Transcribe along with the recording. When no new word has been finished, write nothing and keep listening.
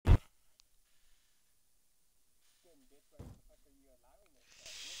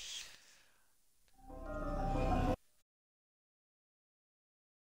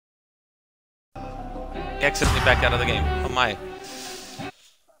accidentally backed out of the game. Oh my.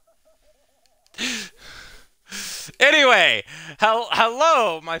 Anyway,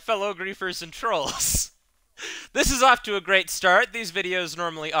 hello, my fellow griefers and trolls. This is off to a great start. These videos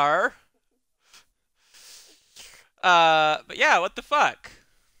normally are. But yeah, what the fuck?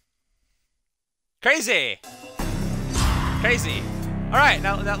 Crazy! Crazy. Alright,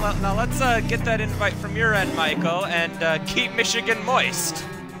 now let's get that invite from your end, Michael, and keep Michigan moist.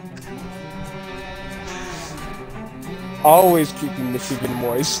 Always keeping Michigan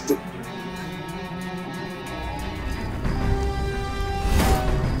moist.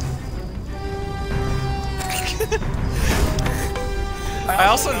 I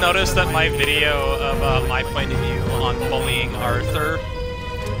also noticed that my video of my point of view on bullying Arthur.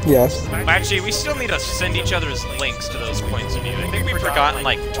 Yes. Actually, we still need to send each other's links to those points of view. I think we've forgotten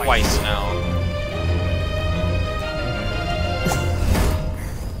like twice now.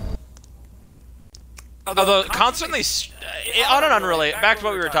 Although constantly, on and unrelated, back to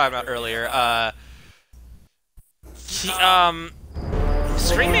what we were talking about earlier.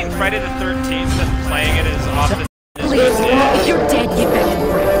 Streaming Friday the 13th and playing it as often. Please, if you're dead, you better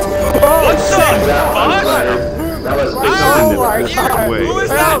break. What the fuck? Oh my God! Who is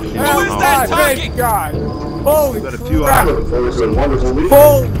that? Who is that talking? Thank God! Holy crap!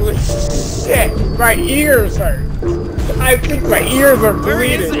 Holy shit! My ears hurt. I think my ears are Where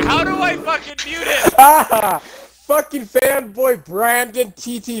is bleeding. it? How do I fucking mute it? Ah! Fucking fanboy Brandon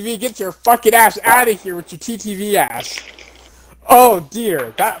TTV, get your fucking ass out of here with your TTV ass. Oh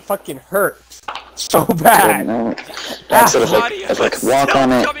dear, that fucking hurt so bad. That's like walk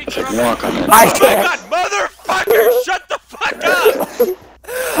on it. Walk on it. Oh my God, motherfucker! Shut the fuck up!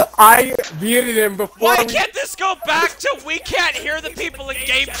 I muted him before. Why can't this go back to we can't hear the people in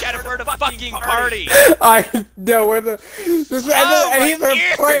game chat if we're at a fucking party? I know where the. This, and he's a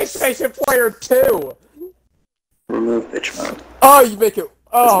PlayStation player too. Remove bitch mode. Oh, you make it.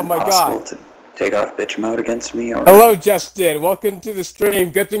 Oh my Possible God. to take off bitch mode against me. Or Hello, Justin. Welcome to the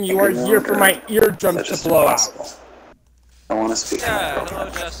stream. Good thing you are here for my eardrums to blow out. I want to speak. Yeah, hello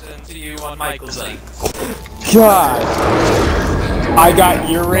Justin, to you on Michael's link. God. I got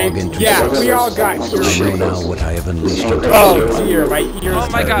ear raped. Yeah, we all got ear raped. Now what I have unleashed. Oh dear, my ears. Oh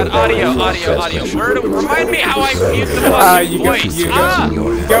my God, audio. Remind me how I mute the fucking voice.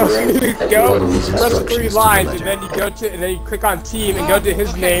 Go, press the 3 lines, and then you click on team and go to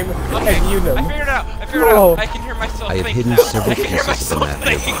his name and mute him. I figured it out. I can hear myself I have think hidden now. several I can hear pieces of the myself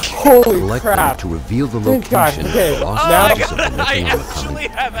map. think. Holy Collect crap. them to reveal the Thank God, location okay. of the lost Now- pieces of the I making of a actually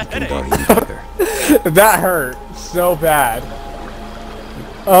common have a headache. guardian together. That hurt so bad.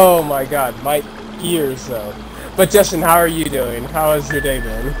 Oh my God, my ears though. But Justin, how are you doing? How has your day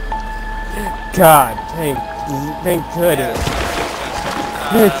been? God, thank goodness.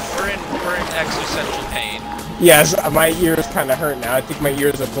 We're in existential pain. Yes, my ears kind of hurt now. I think my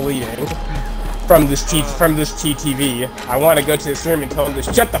ears are bleeding from this TTV. I want to go to this room and tell them to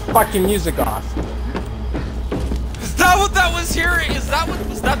shut the fucking music off. Is that what that was hearing? Was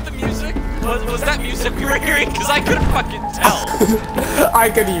that the music? Was that music we were hearing? Because I couldn't fucking tell. I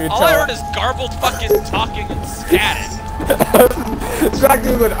couldn't even tell. All I heard is garbled fucking talking and static.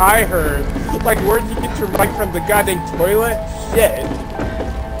 Exactly what I heard. Like, where'd you get your mic from, the goddamn toilet? Shit.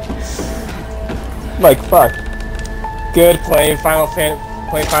 Like, fuck. Good, playing Final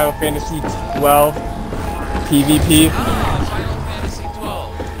Fantasy 12 PvP. Final Fantasy 12.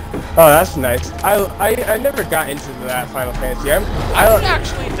 Oh, that's nice. I never got into that Final Fantasy. I've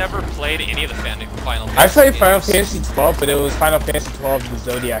actually never played any of the Final Fantasy. I played Final Fantasy 12, but it was Final Fantasy 12 The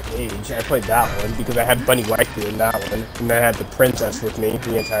Zodiac Age. I played that one because I had Bunny Waifu in that one, and I had the princess with me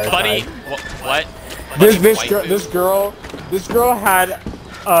the entire Bunny? time. What? This girl had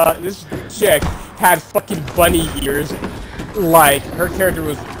this chick had fucking bunny ears. Like, her character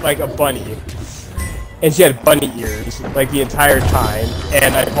was like a bunny. And she had bunny ears, like, the entire time.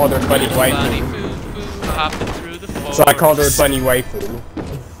 And I called her Bunny Waifu. So I called her Bunny Waifu.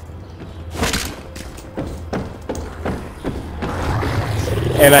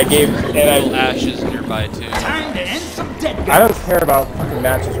 And I gave... ashes nearby, too. I don't care about fucking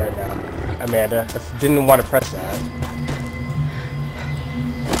matches right now, Amanda. I didn't want to press that.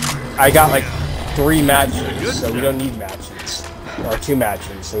 I got, like, 3 matches, so we don't need matches. Or 2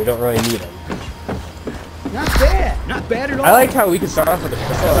 matches, so we don't really need them. Not bad at all. I like how we can start off with a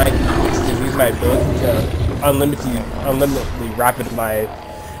pistol, and I can use my ability to unlimitedly rapid my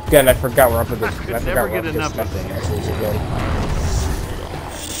gun. I forgot we're up with this. I forgot we're up with this thing actually again.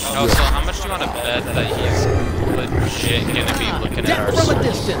 Oh, so how much do you want to bet that he's legit gonna be looking at our From a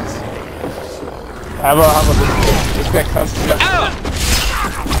distance. How about this guy comes to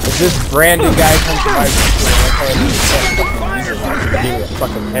If this Brandon guy comes to my school, I'm telling you, he's giving me a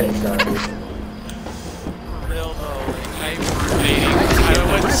fucking headache already. Real though. I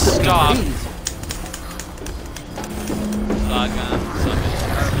would stop.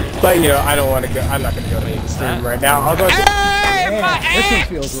 But you know, I don't want to go. I'm not going to go to the stream right now. I'll go. Hey, my this one ex!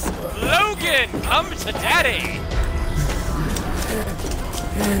 feels. Logan, come to daddy.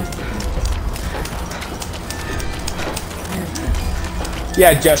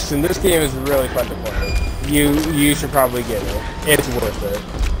 Yeah, Justin, this game is really fun to play. You should probably get it. It's worth it.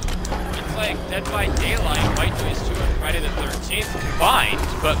 It's like Dead by Daylight, White Noise 2, and Friday the 13th combined,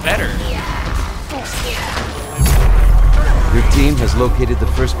 but better. Your team has located the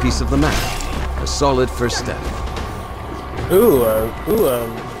first piece of the map. A solid first step. Ooh,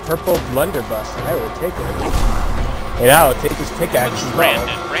 purple blunderbuss. I will take it. And I will take his pickaxe as well.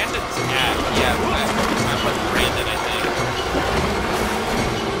 Brandon's yeah, I'm with Brandon, I think.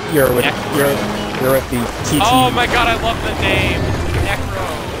 You're with the TT. Oh my god, I love the name. Necro.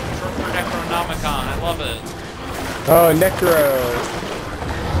 Short for Necronomicon. I love it. Oh, Necro.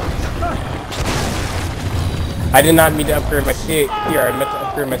 I did not mean to upgrade my state here. I meant to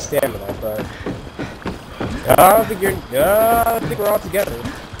upgrade my stamina, but I think we're all together.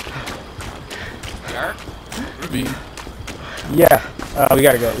 Dark? Ruby. Yeah. We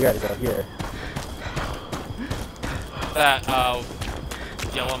gotta go here. That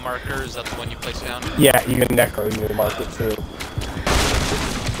yellow marker, is that the one you place down? Yeah, even Necro, you can mark it too.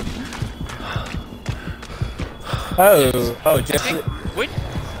 Oh, just Wait.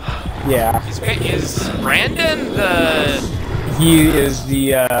 yeah. Is Brandon the? He is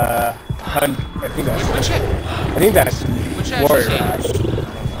the I think that's Warrior Ash.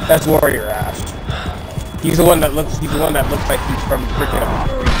 That's Warrior Ash. He's the one that looks like he's from freaking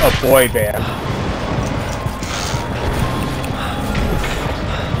a boy band.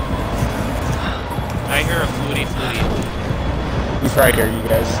 I hear a flutie. He's right here, you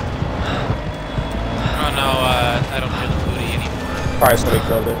guys. Oh no, I don't hear the flutie anymore. Probably somebody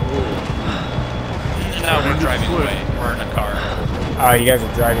killed it. No, we're driving away. We're in a car. Oh, you guys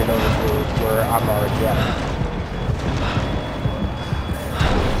are driving over to where I'm already at.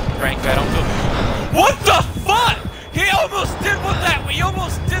 Frank, I don't feel. What the fuck? He almost did he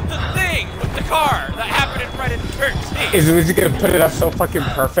almost did the thing with the car that happened in Friday the 13th. Is he gonna put it up so fucking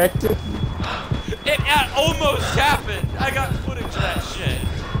perfect? It almost happened. I got footage of that shit.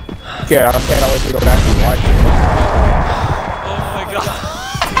 Okay, I'll let you go back and watch it. Oh my god.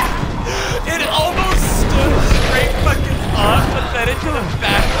 It almost stood straight fucking up, but then it did a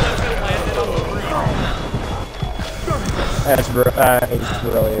backflip and landed on the roof. It's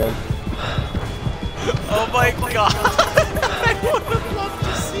brilliant. Oh my god. I would have loved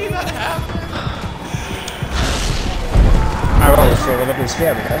to see that happen. I'm always showing up in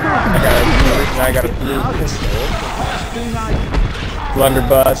stamina. I got a blue pistol,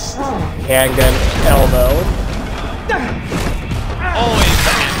 blunderbuss, handgun, elbow. Always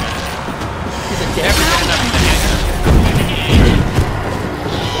the handgun. Never good enough in the handgun.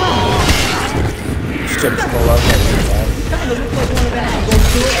 Shit's full of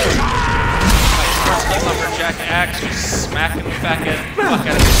Lumberjack axe, just smacking the fuck out of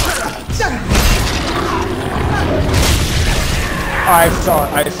his I saw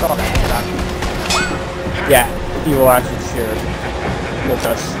that. Yeah, he will actually share with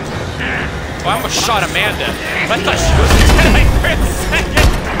us. Oh, I almost shot Amanda. I thought she was dead for a second.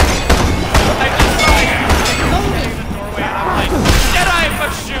 I just saw him in the doorway and I'm like, Jedi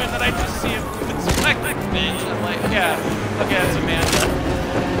pushed you, and then I just see him smack the thing. And I'm like, yeah, okay, that's Amanda.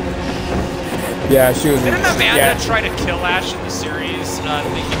 Yeah, she was. Didn't Amanda try to kill Ash in the series,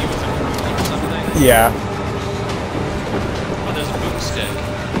 thinking he was improving or something? Yeah. Oh, there's a boomstick.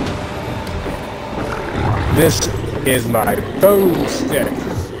 This is my boomstick.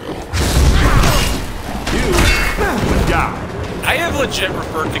 I have legit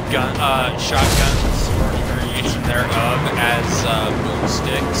referred to shotguns or any variation thereof as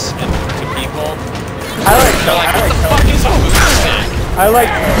boomsticks and to people. What the fuck is a boomstick? I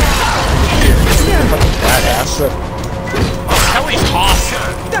like badass. Oh, Kelly's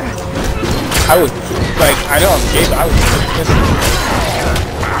awesome. I was like, I know I'm gay, but I was pissed.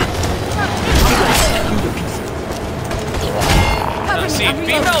 See,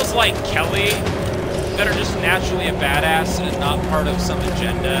 females like Kelly that are just naturally a badass and not part of some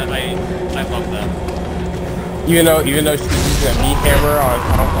agenda, I love them. Even though she's using a meat hammer on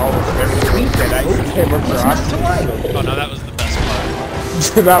almost everything, and I came across. Oh no, that was the best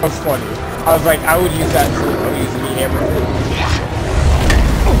part. That was funny. I was like, I would use that too. I would use a meat hammer too.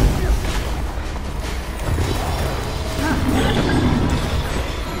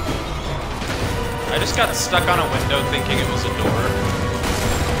 I just got stuck on a window thinking it was a door.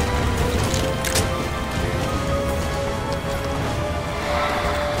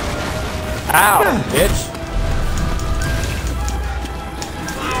 Ow, bitch.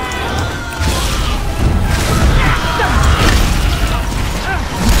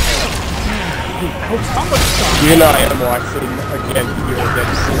 You know I am watching again here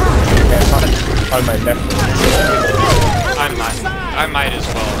on my Netflix. I might as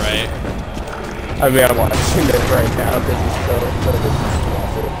well, right? I mean, I'm watching it right now because it's so good.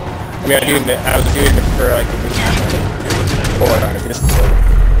 I mean, I was doing it for like a week. Hold on,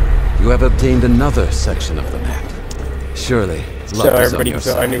 You have obtained another section of the map. Surely, luck is on your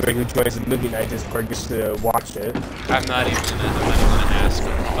so side. anybody who joins the movie night Discord gets to watch it. I'm not even gonna ask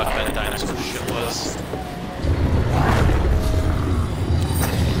what the fuck that dinosaur shit was.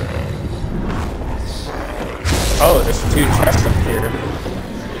 Oh, there's 2 chests up here.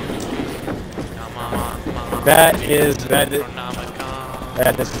 That is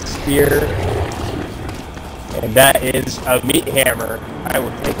a spear, and that is a meat hammer. I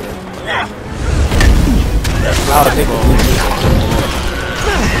will take it. I'll take it.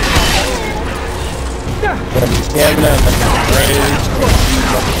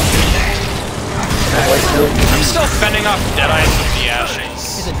 I'm still fending off Deadeyes with the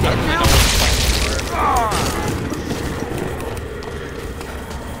ashes. Is it dead now?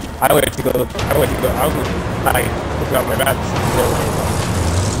 I would look out my map.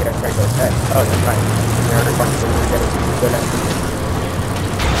 Yeah, right there. Oh, that's fine.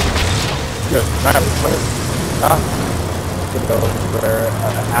 Good. Map. Gonna go for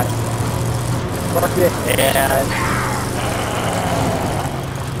Ash. Mark it and.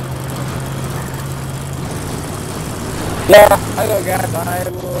 Yeah, I go, guys. I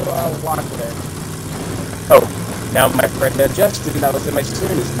will watch it. Oh. Now my friend Justin, that was in my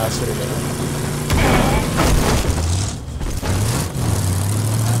stream, is now streaming.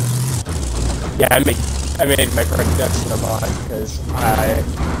 Yeah, I made my friend Justin a mod because I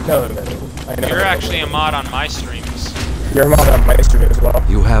know him. You're actually a mod on my streams. You're a mod on my stream as well.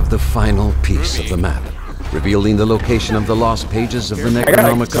 You have the final piece of the map, revealing the location of the lost pages of the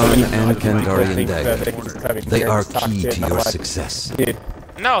Necronomicon and Kandarian dagger. They are key to your success. Dude.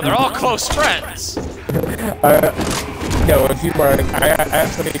 No, they're all close friends. No, if you were, I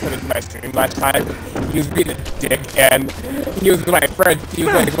asked somebody to come into my stream last time. He was being a dick, and he was my friend. He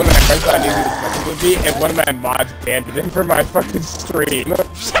was like one of my friends on movie, and one of my mods banned him from my fucking stream.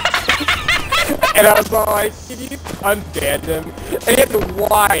 And I was all like, can you unban him? And he had to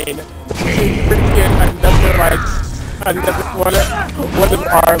whine to freaking another one of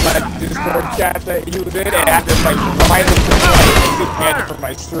our like Discord chats that he was in, and I had to like find him to get banned from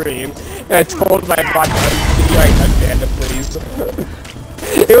my stream. And I told my bot to unban him, please.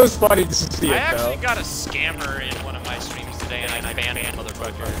 It was funny to see it, I actually got a scammer in one of my streams today, and I banned that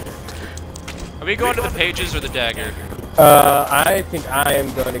motherfucker. Are we going to the pages or the dagger? I think I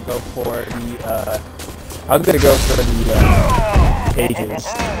am going to go for the, I'm going to go for the, pages.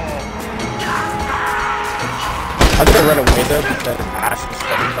 I'm gonna run away though because Ash is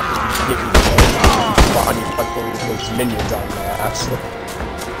fucking getting spawning fucking those minions on my ass.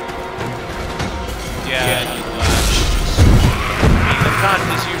 Yeah, you being the cunt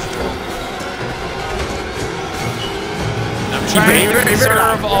as usual. I'm trying to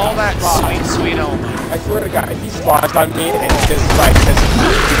preserve all that sweet only. I swear to God, if he spawns on me and just like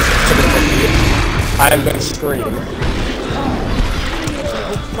I'm gonna scream.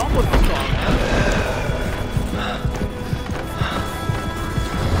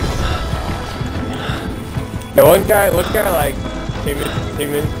 The one guy like came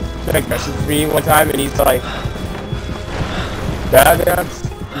in, like messaged me one time, and he's like,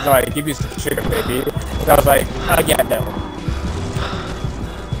 he's like, give you some sugar, baby. And I was like, yeah, no.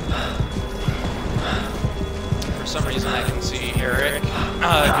 For some reason, I can see Eric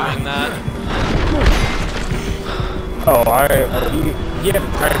doing that. Oh, he had to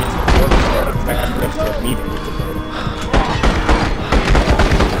try to be supportive there. I had to go to a meeting with him.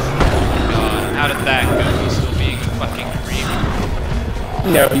 How did that go? He's still being a fucking creep.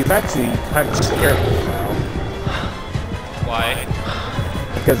 No, he's actually kind of scared now. Why?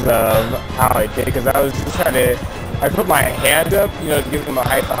 Because of how I did. Because I was just trying to, I put my hand up, you know, to give him a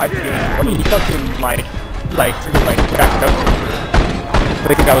high five. He fucking like backed up. I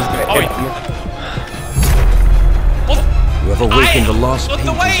think I was gonna hit him. You have awakened the lost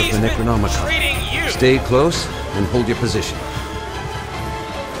pages of the Necronomicon. Stay close and hold your position.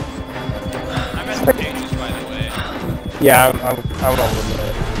 I'm at the pages, by the way. Yeah, I'm over it.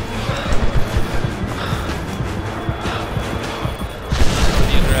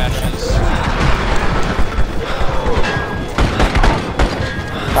 The other ashes.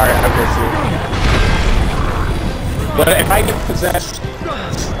 Alright, I'm with you. But if I get possessed,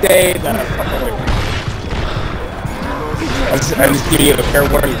 stay the fuck away. I'm just giving you a fair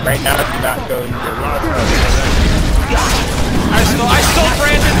warning right now. Do not go into the water. I stole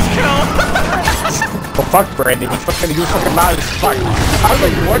Brandon's kill. Well, fuck Brandon. He was fucking loud as fuck. I was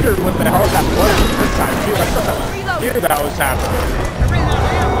like wondering what the hell that was the first time. Dude, I thought that was happening.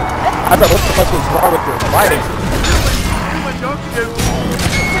 I thought, what the fuck was wrong with your lighting?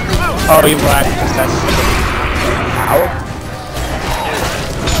 Oh, you lied. That's ow.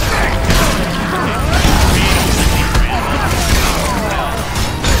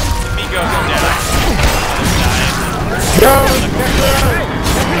 Go!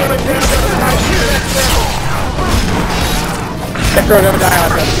 Necro, don't die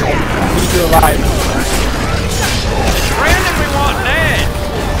on us. Keep you alive. Brandon, we want dead.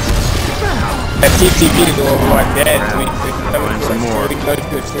 That TTV to go over one dead. We can go to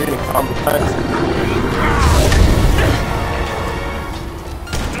a street and combo punch.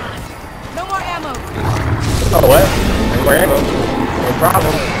 No more ammo. Oh, what? No more ammo. No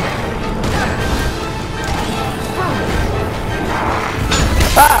problem.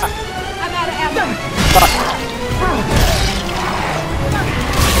 Ah! I'm out of ammo.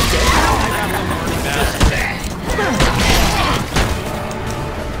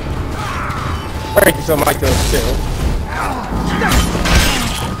 Thank you so much, those two.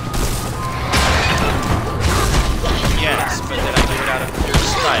 Yes, but then I do it out of pure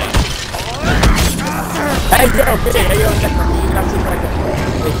spite. Hey, yo, hey, yo,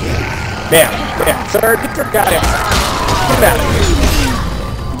 Bam, sir, get your goddamn get out of here.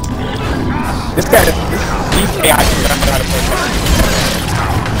 This guy, these AI do not know how to play that.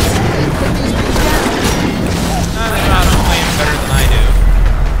 I don't play him better than I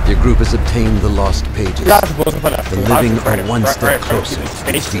do. Your group has obtained the lost pages. You're not supposed to put a The living are one step closer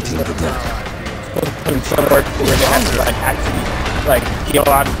to defeating the dead. Supposed to put them somewhere where they have to like actually like heal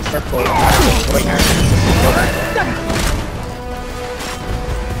out of the circle.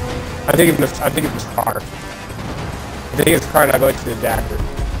 I think it was car. I think it's car and I go to the dagger.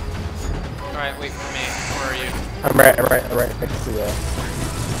 Alright, wait for me. Where are you? I'm right next to the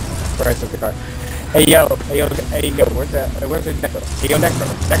right of the car. Hey yo, where's the Necro? Hey yo, Necro,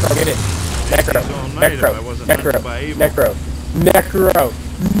 get it. Necro,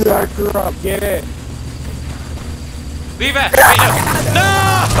 get it. Leave it! No!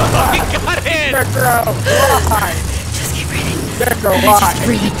 We got it! Necro, why? Just keep reading. Necro, why? Just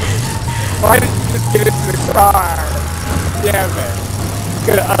read. Why did you just get into the car? Damn it.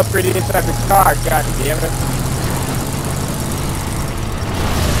 Could have upgraded inside the car, god damn it.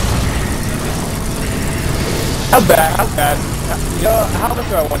 How bad? You know, how much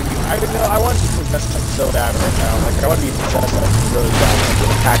do I want to be? I want to be possessed like so bad right now. Like, I want to be possessed like really bad.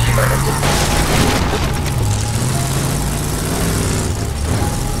 Like, attack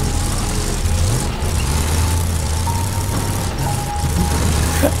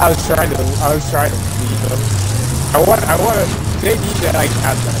I was trying to leave them. I want to, they need to like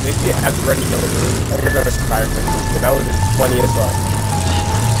have that. They need to have ready over. Like, another survivor. That was funny as well.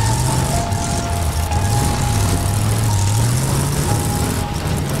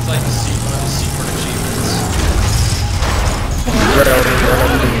 It's like one of the secret achievements.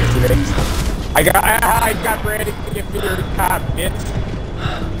 I got ready to get me to the top, bitch.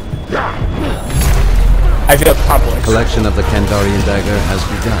 I feel accomplished. Collection of the Kandarian dagger has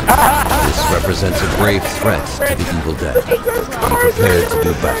begun. This represents a grave threat to the evil dead. Be prepared to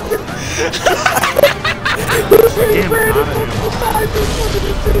do battle.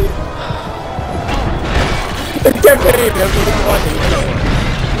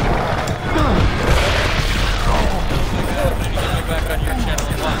 Back on your channel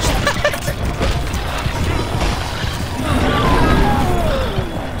and watch.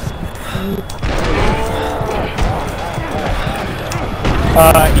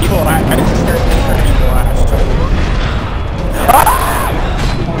 Evil Ash. I just heard Evil Ash. Ah!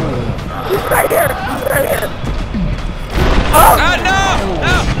 He's right here! Oh! No!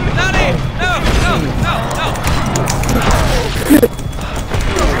 Nani! No!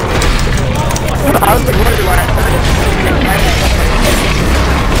 I was like, wondering why I heard it.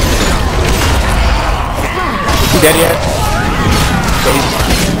 Is he dead yet?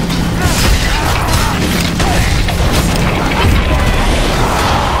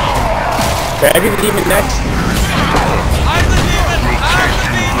 Can I be the demon next? I'm the demon!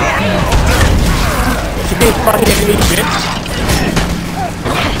 You being fucking enemy, bitch?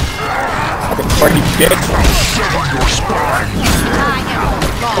 Fucking funny bitch. Your spine. I am the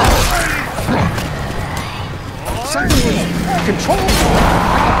law. Scientists, control.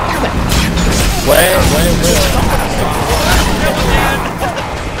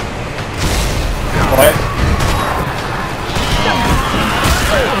 What?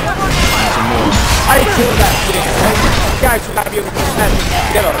 I killed that thing. You guys should not be able to kill that.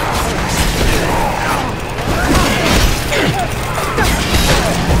 Get him.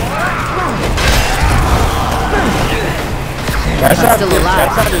 That sounded way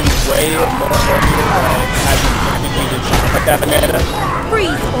more funny than I like that banana.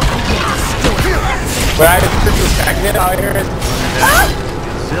 Freeze or I get destroyed. When I was crystal stagnant out here,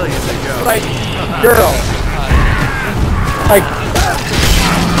 like, girl. Like,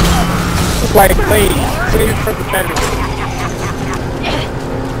 lady. Please for the better.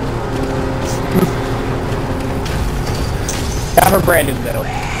 Not for Brandon, though.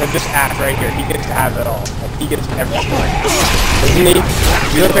 But this act right here, he gets to have it all. Like, he gets everything. Isn't he?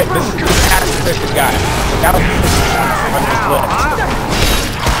 You look at this act is the guy. That was on this list.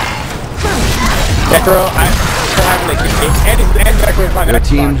 Necro, I'm still having a good game. And Necro's on Their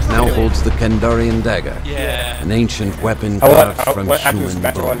team now holds the Kandarian dagger. Yeah. An ancient weapon carved from human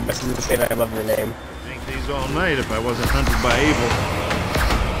bone. I love your name. Think these all night if I wasn't hunted by evil.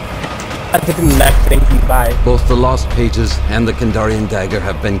 I think the next thing you buy. Both the lost pages and the Kandarian dagger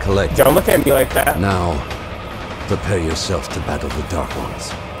have been collected. Don't look at me like that. Now, prepare yourself to battle the Dark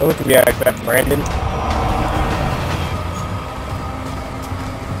Ones. Don't look at me like that, Brandon.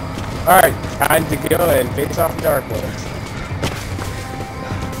 Alright, time to go and face off the Dark Ones.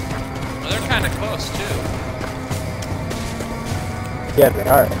 Well, they're kind of close, too. Yeah, they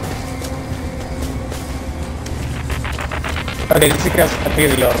are. Okay, just because I feel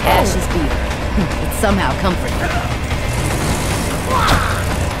the yellow. Ashes be. It's somehow comforting.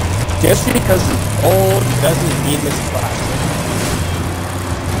 Just because it's old doesn't mean it's classic.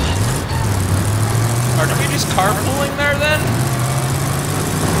 Are we just carpooling there, then?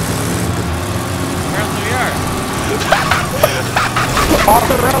 Apparently we are. Off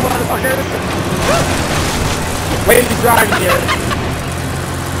the road, motherfucker! Wait to drive here.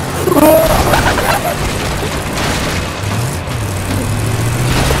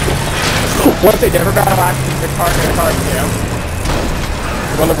 Once they never battle Ash in the car, yeah.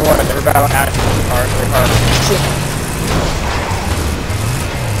 Rule number 1, I never battle Ash in the car,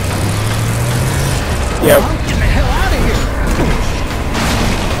 Yep. Get the hell out of here!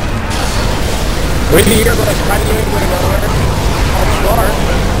 Wait till you're like, how do you even go nowhere? Oh, you are.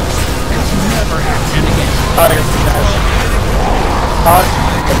 It's never happening again. Oh, there's the dash. Oh,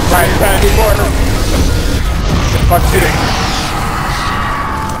 trying to do more. Fuck shooting.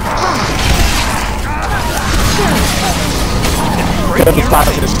 Good to stop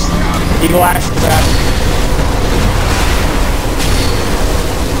this. Evil Ash to that.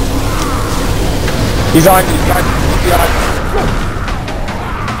 He's on.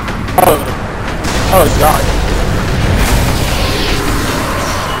 Oh, God.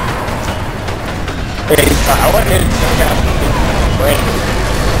 Hey, I want him to check out Brandon.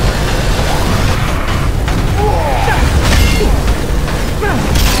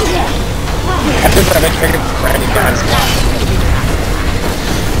 I think I've been checking Brandon guys.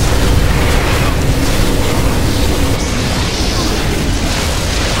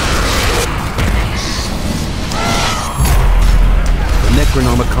 The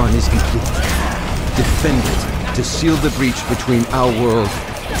Necronomicon is complete. Defend it to seal the breach between our world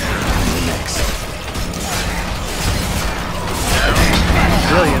and the next.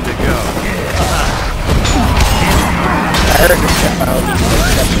 Brilliant to go. I heard him step out.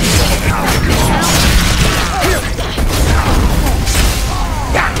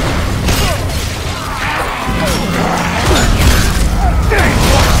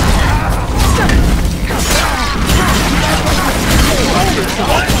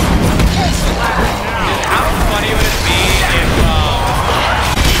 How funny would it be if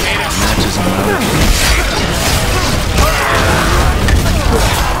made a Matches on other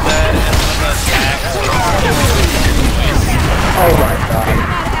Oh my God.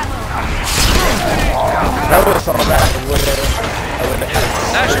 That was all that. I would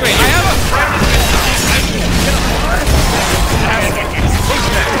have Actually, wait, I have a friend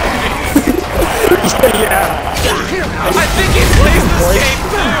yeah. I think he plays this game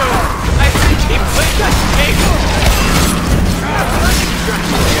too. I think he plays this game.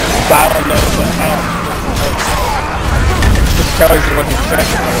 Wow, I know, but just telling you what he said in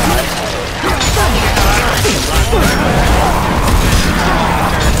my life.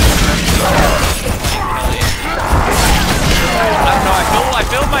 I don't know, I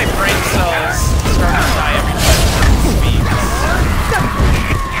feel my brain cells start to die every time he speaks.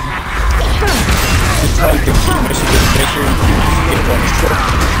 Just telling the key mission to make sure you get one shot.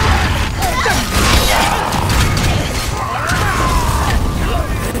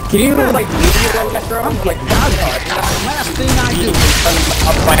 Can you like leave me alone after I'm like, Last thing I do.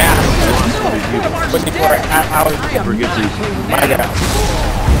 up my ass? But before I was Forget these. my God.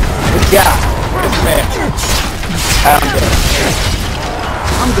 Yeah, this man. I'm good.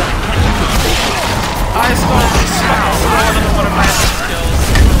 I stole this spell. One of my skills.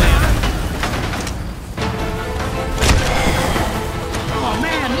 Oh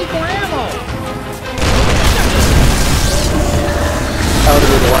man, need more ammo. That would be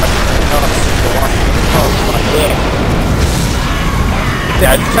the one.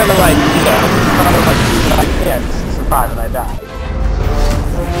 Yeah, it's kind of like, you know, kind of like I can't survive and I die.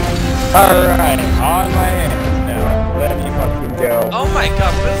 Alright, on my hand now. Let me fucking go. Oh my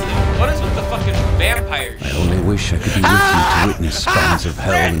god, what is with the fucking vampire shit? I only wish I could be with you to witness spawns of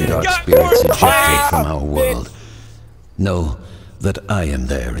hell and dark spirits ejected from our world. Know that I am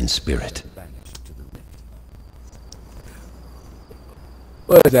there in spirit.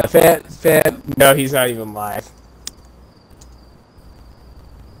 What is that, Fan? No, he's not even live.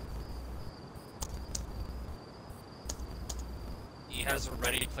 He has a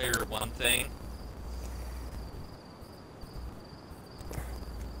Ready Player One thing.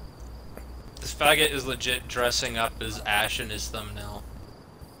 This faggot is legit dressing up as Ash in his thumbnail.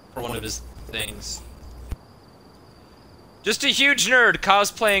 For one of his things. Just a huge nerd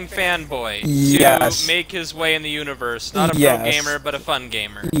cosplaying fanboy to make his way in the universe. Not a pro gamer, but a fun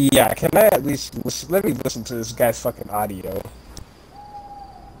gamer. Yeah, can I at least let me listen to this guy's fucking audio?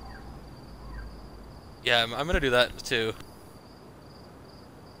 Yeah, I'm gonna do that too.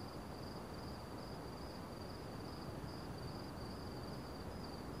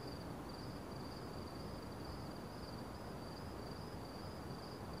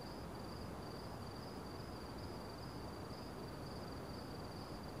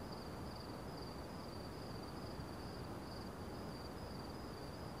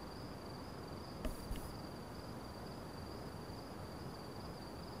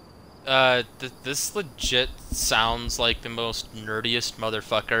 This legit sounds like the most nerdiest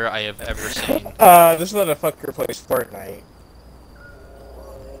motherfucker I have ever seen. This motherfucker plays Fortnite.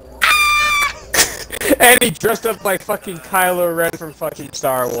 And he dressed up like fucking Kylo Ren from fucking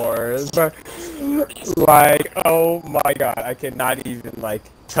Star Wars. Like, oh my god, I cannot even, like,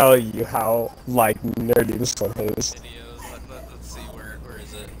 tell you how, like, nerdy this one is. Videos, let's see, where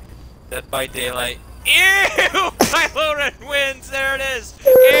is it? Dead by Daylight. Ew! Kylo Ren wins! There it is!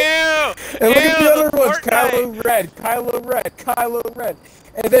 Ew! And look at the other ones, Fortnite. Kylo Ren.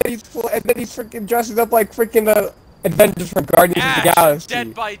 And then he's freaking dressing up like freaking Avengers from Guardians of the Galaxy.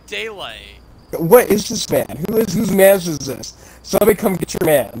 Dead by Daylight. What is this man? Whose mans is this? Somebody come get your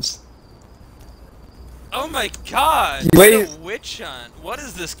mans. Oh my god! Lady, it's a witch hunt. What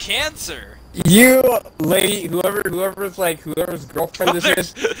is this cancer? You lady, whoever's girlfriend this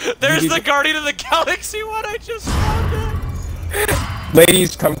is. There's the Guardian of the Galaxy one. I just found it.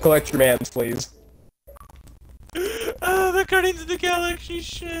 Ladies, come collect your mans, please. Oh, the Guardians of the Galaxy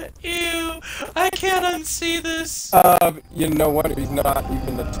shit. Ew. I can't unsee this. You know what? He's not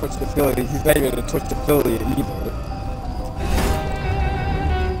even a Twitch affiliate. He's not even a Twitch affiliate either.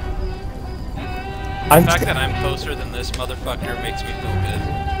 The fact that I'm closer than this motherfucker makes me feel good.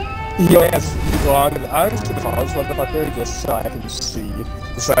 Yes, I'm just gonna follow this motherfucker just so I can see.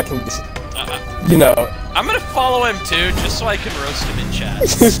 So I can just, you know. I'm gonna follow him too, just so I can roast him in chat.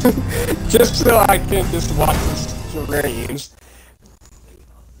 Just so I can just watch his streams.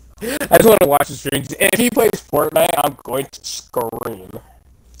 I just want to watch his streams. If he plays Fortnite, I'm going to scream.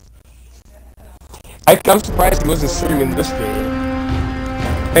 I'm surprised he wasn't streaming this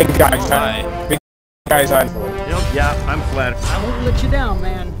game. Big guy's on. Yep, yeah, I'm flat. I won't let you down,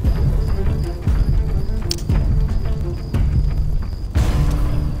 man.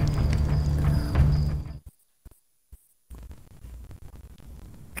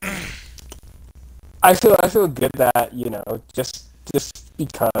 I feel good that, you know, just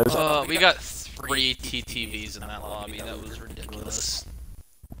because. We got 3 TTVs in that lobby. That was ridiculous.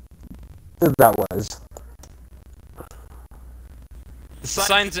 That was.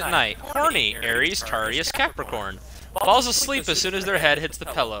 Signs at night. Horny. Aries, Taurus, Capricorn. Falls asleep as soon as their head hits the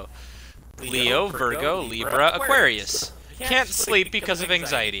pillow. Leo, Virgo, Libra, Aquarius. Can't sleep because of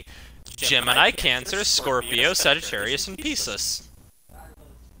anxiety. Gemini, Cancer, Scorpio, Sagittarius, and Pisces.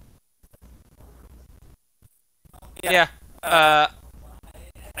 Yeah, I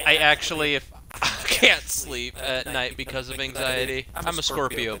actually can't sleep at night because of anxiety. I'm a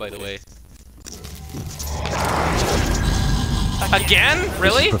Scorpio, by the way. Again?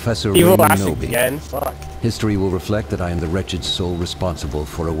 Really? Professor again? Fuck. History will reflect that I am the wretched soul responsible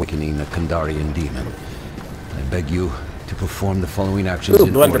for awakening a Kandarian demon. I beg you to perform the following actions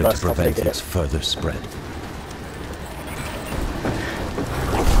in order to prevent its further spread.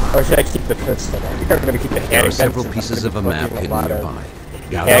 Or should I keep the pistol? I think I'm going to keep the handgun. There are several pieces of a map hidden nearby.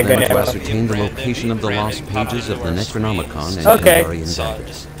 Gather them to ascertain the location of the lost pages of the Necronomicon and Kandarian Dagger.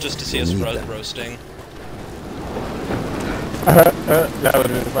 Just to see us roasting. That would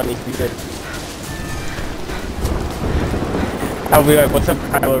have been funny if you did. I'll be like, what's up,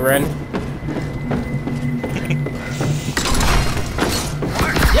 Kylo Ren?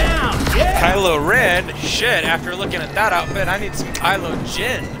 Kylo Ren? Shit, after looking at that outfit, I need some Kylo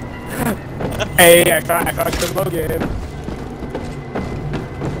Jin. Hey, I caught the Logan.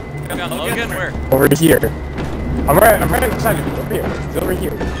 You got Logan? Where? Over here. I'm right outside of you. Over here. He's over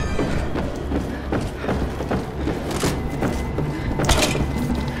here.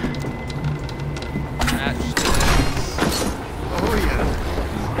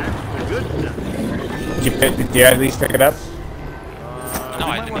 Did you at least pick it up? No,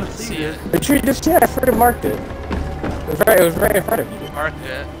 I didn't even see it. The tree just, I freaking marked it. It was right in front of you. Marked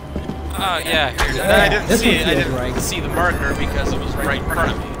it. Oh, yeah, here. I didn't see it. I didn't see the marker because it was right in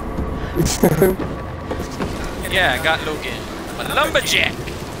front of me. Yeah, I got Logan. I'm a lumberjack.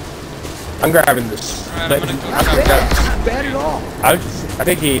 I'm grabbing this. Alright, I'm gonna go. Not bad at all. I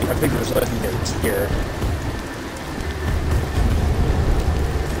think there's legendaries here.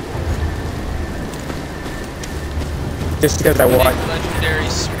 Just because I want legendary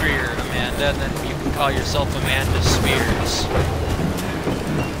spear, Amanda, then you can call yourself Amanda Spears.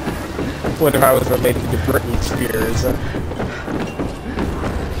 What if I was related to Britney Spears?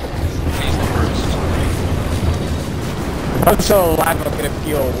 She's the first. If I'm still alive, you're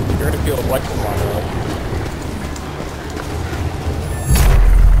gonna feel like tomorrow.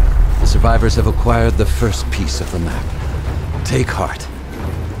 The survivors have acquired the first piece of the map. Take heart.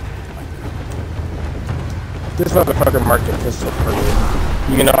 This motherfucker marked a pistol for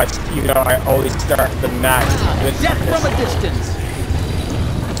me. You know I always start the match with Death from a distance.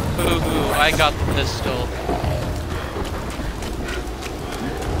 Boo-hoo, I got the pistol.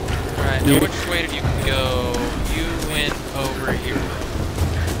 Alright, now which way did you go? You went over here.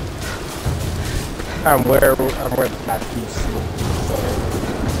 I'm where the map piece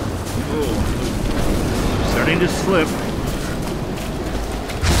Ooh. Starting to slip.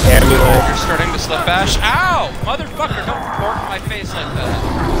 Amulet. You're starting to slip, Ash. Ow! Motherfucker, don't pork my face like that.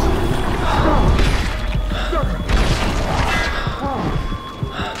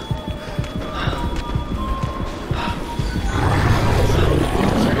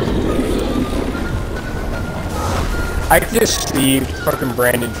 I just see fucking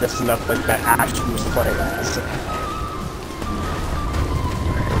Brandon dressing up like that Ash was playing as.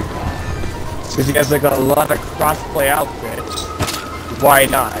 Because he has like a lot of crossplay outfits. Why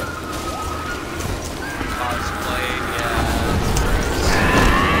not? Cosplay,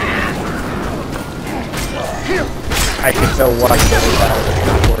 yeah. I can tell what I'm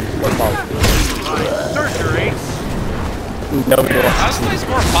Surgery. Nobody wants to see. Cosplay's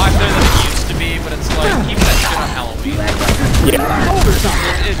more popular than it used to be, but it's like, keep that shit on Halloween. Yeah.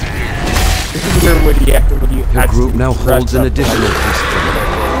 Your group now holds an additional piece of the map.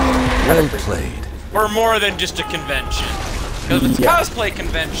 Well played. Or more than just a convention. Because if it's a cosplay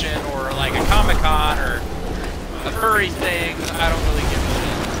convention, or like a Comic-Con, or a furry thing, I don't really give a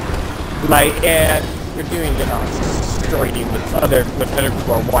shit. Like, and you're doing streaming with other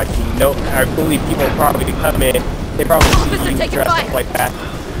people are watching. No, I believe people probably come in, they probably see you dressed up like that,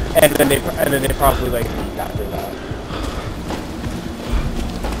 and then they probably like leave after that.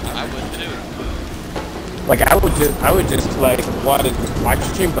 I would too. Like I would just like want to watch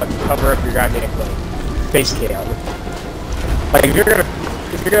stream, but cover up your goddamn like face cam. Like if you're gonna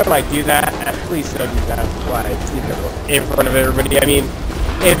like do that, please don't do that like in front of everybody. I mean,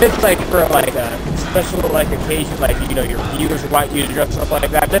 if it's like for like a special like occasion, like your viewers want you to dress up like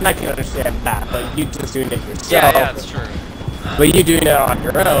that, then I can understand that. But you just doing it yourself. Yeah, that's true. But you doing it on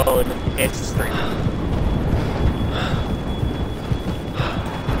your own, it's just great.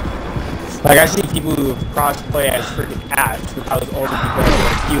 Like I see people who cosplay as freaking Ash without only because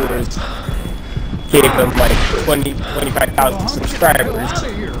their viewers gave them like 25,000 subscribers.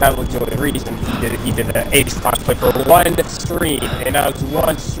 That was the only reason he did an Ace cosplay for one stream, and that was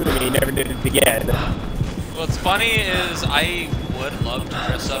one stream, and he never did it again. What's funny is I would love to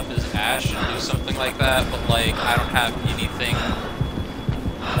dress up as Ash and do something like that, but like I don't have anything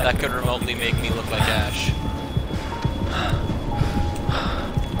that could remotely make me look like Ash.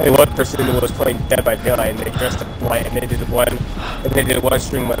 I mean, one person was playing Dead by Daylight, and they dressed up white, and they did one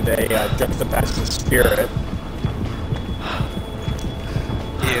stream when they dressed up as the Spirit.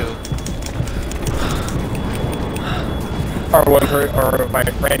 Ew. or my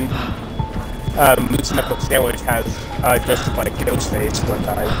friend Moose Knuckle Sandwich has dressed like Ghostface one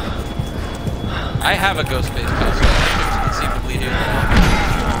time. I have a Ghostface costume. Conceivably do.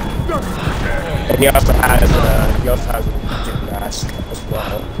 And he also has a Legion mask as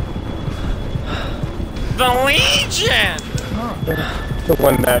well. The Legion! The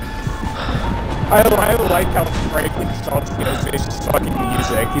one that I like how Franklin Salt's Ghostface's fucking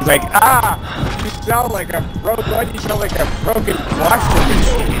music. He's like, you sound like a broken, you sound like a broken washing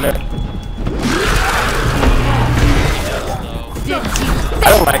machine. I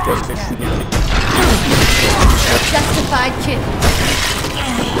don't like Ghostface's music. Justified kill.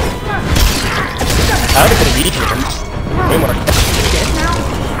 I like the Legions. Way more.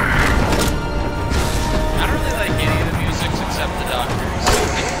 I don't really like any of the music except the Doctors.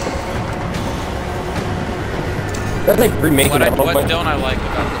 That's like remaking a whole bunch. What don't I like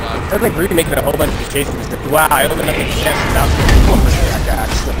about the Doctors? That's like remaking a whole bunch of chases. Like, wow, I opened up the chest without that guy.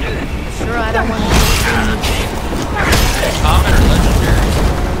 Sure, I don't want to. Common or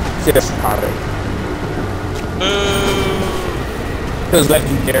legendary? Just common. Boo! If it was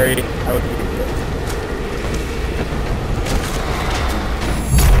legendary, I would be good.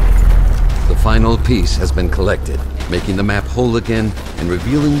 The final piece has been collected, making the map whole again and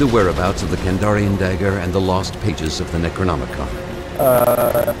revealing the whereabouts of the Kandarian dagger and the lost pages of the Necronomicon.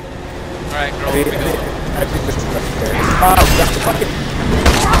 Alright, girl, where we go? I think this is legendary. Oh, we got the fucking...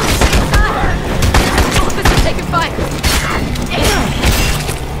 This is taking fire.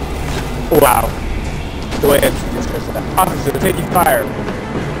 Wow. The way it's just that. Officer, taking fire.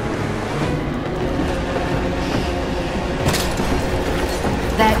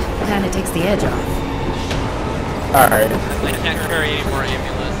 That kind of takes the edge off. Alright. I can't carry any more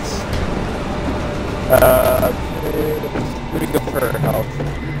amulets. Let me go for health.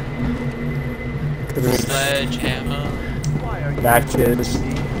 Sledgehammer. Matches.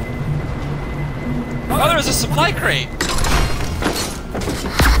 Oh, there's a supply crate!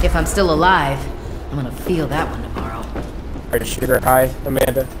 If I'm still alive, I'm gonna feel that one tomorrow. Are you sugar high,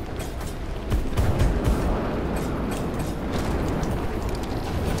 Amanda?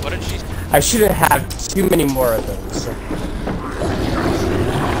 What did she... I shouldn't have too many more of those. Ooh,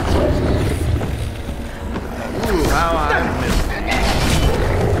 how I missed it.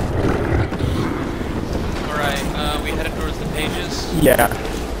 Alright, we headed towards the pages. Yeah.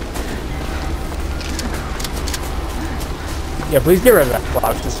 Yeah, please get rid of that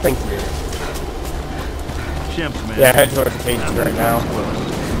box, just thank you. Chimps, man. Yeah, head towards the pages right now.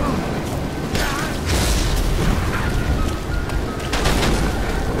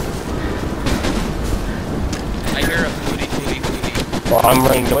 I hear a flutie, flutie, flutie. Well, I'm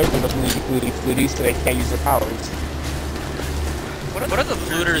running away from the fluties so they can't use their powers. What do the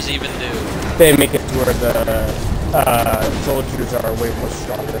fluters even do? They make it to where the soldiers are way more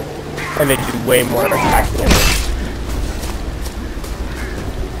stronger. And they do way more attack damage.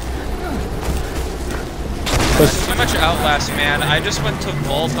 Too much Outlast, man. I just went to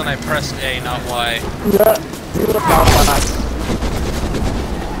Vault and I pressed A, not Y. Yeah, do it Outlast.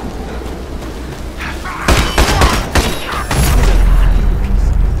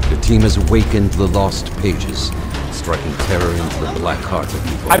 The team has awakened the lost pages, striking terror into the black heart of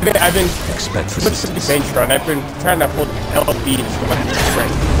people. I've been Expect switched to the resistance. Saintron. I've been trying to hold LB to so much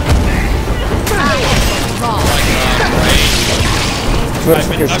strength. I've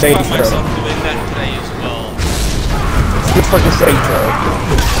been I caught myself doing that today as well. Looks like a Saintron.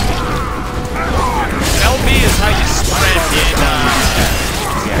 LB is how you spread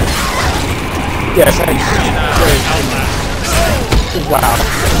Yes, I in Outlast. wow.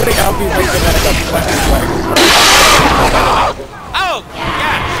 Putting LB like that as a flex. Oh,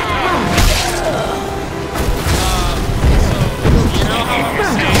 yeah. So, you know how I was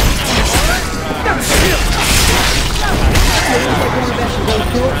saying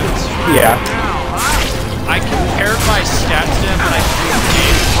Yeah. I compared my stats to him and I threw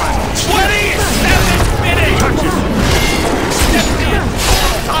 27 minutes! That's the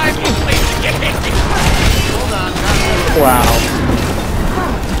entire time he played the game! Hold on. Wow.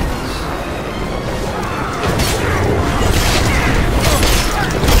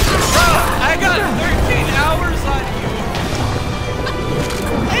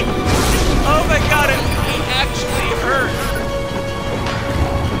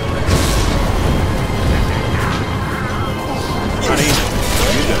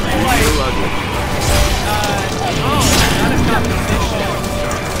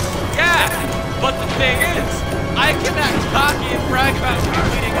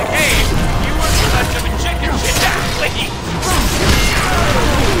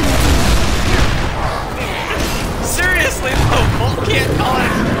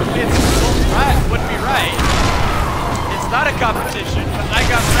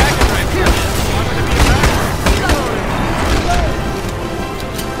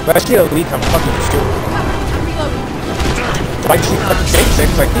 Especially Elite, I'm fucking stupid. Like, she fucking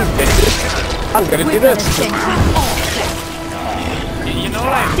basics, like these bitches. I'm gonna do this. You know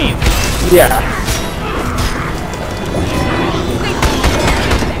what I mean? Yeah.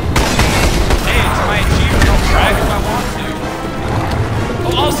 Hey, it's my achievement. I'll brag if I want to.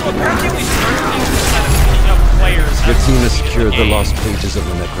 Oh, also, apparently 13% of players The have team has completed secured the game. lost pages of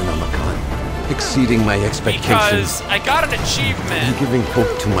the Necronomicon, exceeding my expectations Because I got an and achievement giving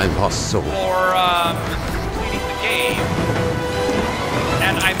hope to my lost soul. for completing the game.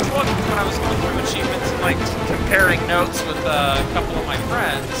 And I looked when I was going through achievements and like comparing notes with a couple of my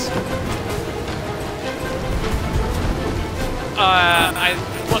friends. I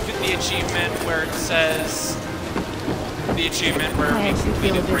looked at the achievement where it says the achievement where you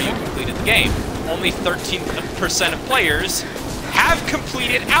completed the game. Only 13% of players have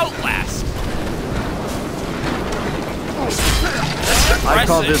completed Outlast. I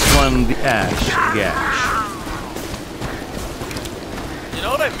call this one the Ash Gash. You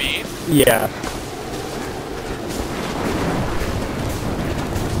know what I mean? Yeah.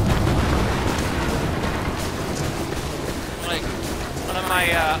 Like, one of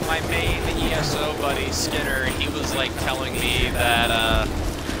my main ESO buddy, Skinner, he was like telling me that,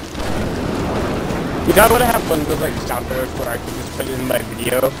 You know what I have one of those like sounders where I can just put it in my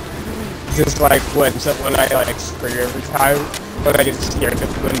video? Just like when I like scream every time, when I get scared,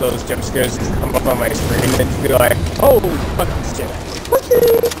 just when those jump scares just come up on my screen and be like, oh, fucking shit.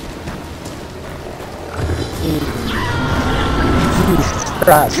 Jesus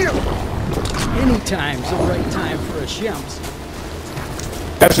Christ. Anytime's the right time for a shimps.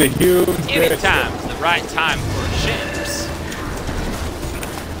 That's a huge anytime's the right time for ships.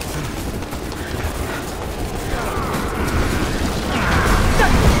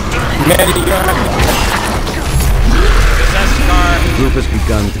 Manny, you don't have The group has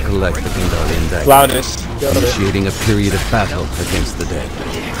begun to collect the Kandarian dagger, loudest. initiating a period of battle against the dead.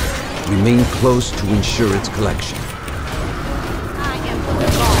 Remain close to ensure its collection.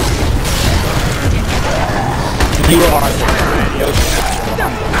 You are the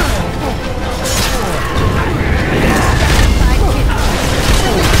radio.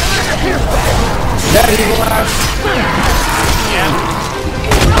 That evil ass.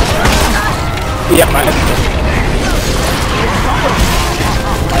 Yeah, man.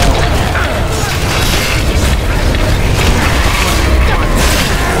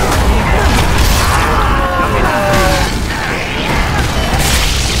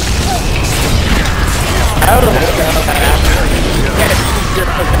 I don't know what the hell that happened. You can't use your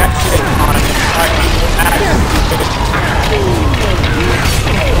protection on evil actions.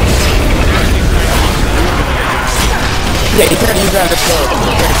 Yeah, you can't use that as well.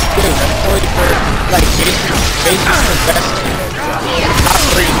 That's only for, like, basic protection. Not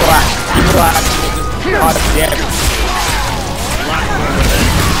for evil acts. Evil acts will just do a lot of damage.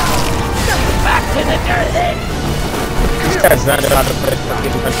 Back to the dirt. This guy's not allowed to put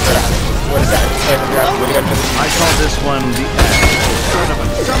fucking hunter out. What is that? I call this one the Ash. Son of a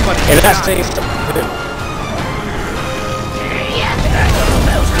somebody. And that's saying something good.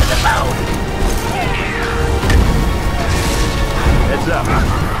 Heads up.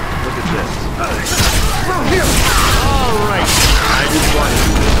 Look at this. Alright. I just want to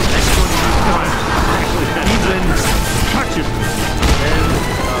do this. Next one is time. Even touches me. And,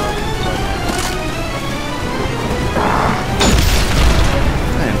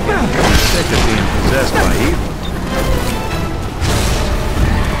 I'm sick of being possessed by evil.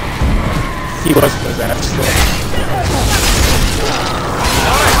 He was possessed.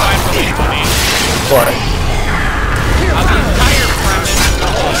 What? The entire premise of the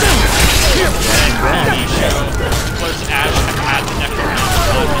TV show was Ash had the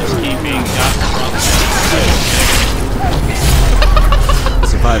Necronomicon escaping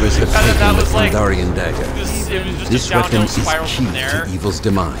Survivors have And then taken that the was like- Kandarian dagger. it was just This a downhill weapon is spiral key from there. to evil's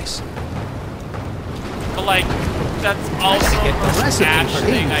demise. But like, that's also the most recipe Ash for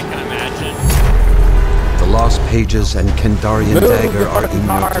thing these. I can imagine. The lost pages and Kandarian Move dagger the are in your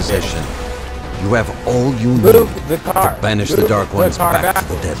car, possession. You have all you need Move the car. to banish the Move Dark the Ones car back to the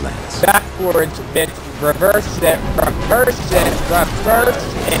backwards. Deadlands. Backwards, bitch. Reverse it.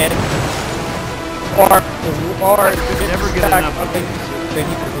 And... Or Never get enough of it. Then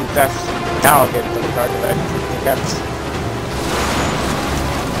you can confess. Now I'll get the car back. That's...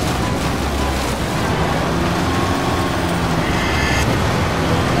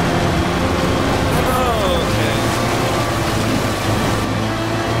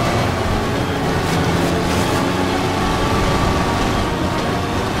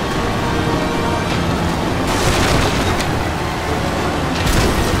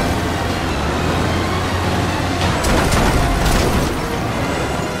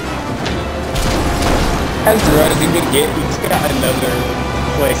 has drugs, he could get, he's got another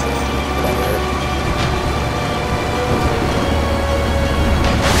place.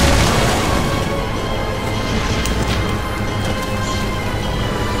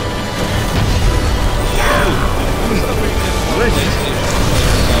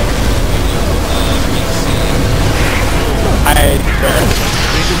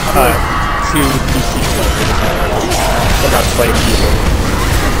 To PC about playing people.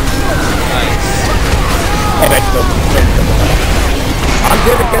 Nice. And I still I'm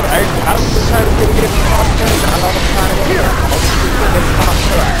gonna get I'm just trying to get the costume, not all the time.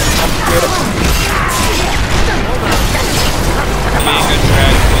 I'm good. Being a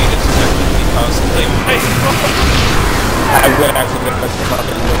drag queen is technically cosplay. I would actually get much more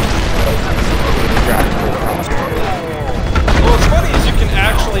than drag queen cosplay. Well, what's funny is you can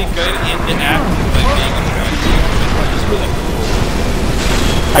actually get into acting by being a drag queen, which is really cool.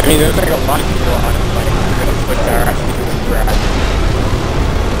 I mean, there's like a lot of people on it, like, that are actually doing drag.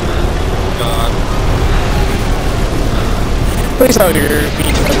 God. Please tell your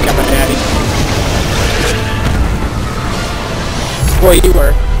beach like my daddy. Well, you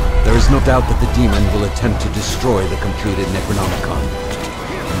were. There is no doubt that the demon will attempt to destroy the completed Necronomicon.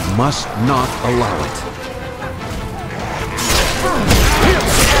 You must not allow it.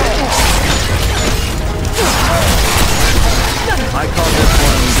 I call this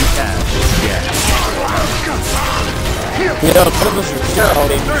one the Ash. Yeah. You know, put this in Cheryl.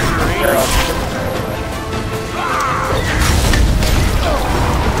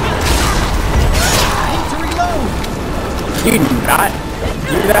 You do not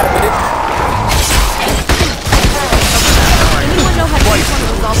do that, bitch. Anyone know how to use one of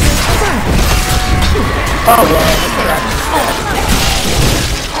those altars? Oh, well,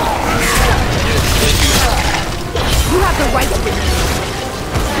 You have the right to win.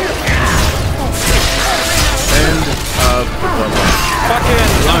 End of the line.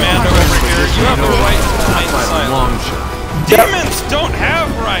 Fucking Amanda over here, you have a right to remain silent. Demons don't have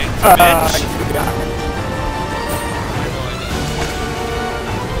rights, bitch!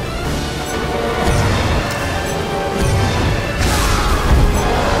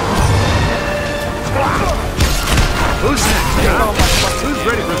 Who's next, guys? Who's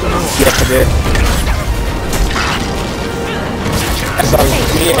ready for some more? yes, I did. As long as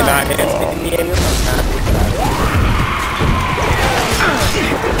me and I didn't me and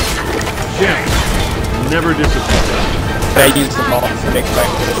Gems. Never disappoint. I used them all to make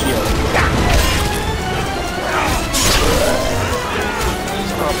like the shield.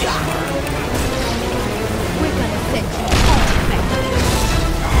 We're gonna fix it.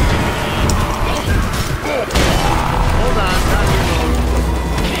 Hold on, not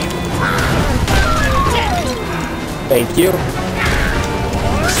Thank you.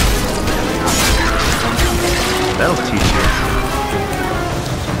 That'll teach you.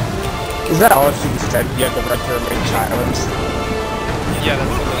 Is that all she said? You have to run to remain silent. Yeah,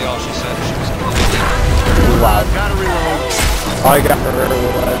 that's literally all she said. She was killing Wow. Gotta reload. All I got for her was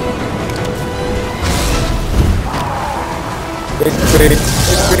basically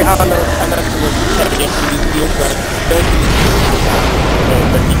I don't know if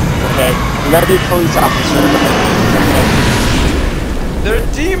okay. Not be a police officer. They're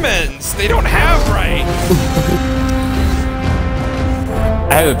demons! They don't have rights!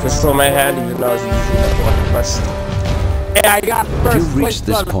 I had a pistol in my hand even though I was using the one quest. And I got first You've reached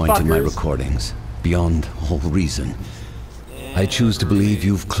place, this point in my motherfuckers. recordings, beyond all reason. I choose to believe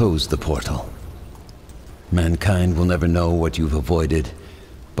you've closed the portal. Mankind will never know what you've avoided,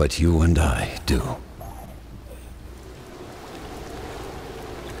 but you and I do.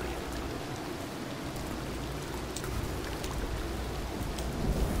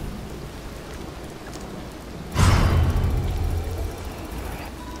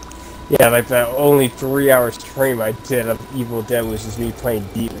 Yeah, like the only 3-hour stream I did of Evil Dead was just me playing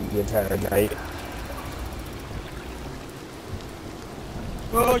Demon the entire night.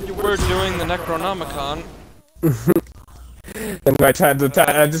 Oh, you were doing the Necronomicon. And I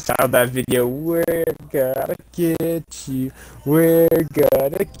just titled that video, "We're gonna get you, we're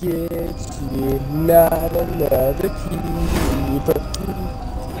gonna get you, not another people."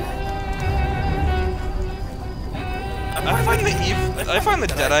 I find the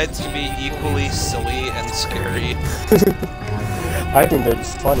Deadites to be equally silly and scary. I think they're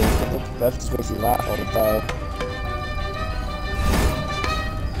just funny. That just makes me laugh all the time.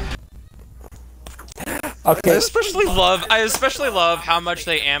 Okay. I especially love how much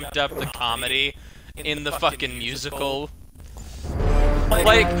they amped up the comedy in the fucking musical.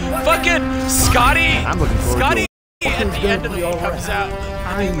 Like, fucking Scotty at the end of the comes out,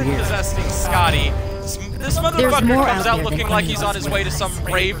 the demon possessing Scotty This motherfucker comes out looking like he's on his way to some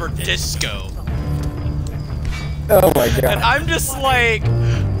rave or disco. Oh my god. And I'm just like...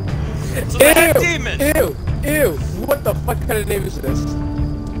 It's a bad demon! Ew! What the fuck kind of name is this?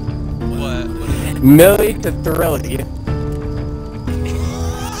 What? Millie to Thrilly.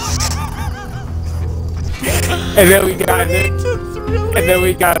 And then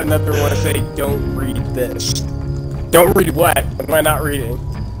we got another one saying, "Don't read this." Don't read what? What am I not reading?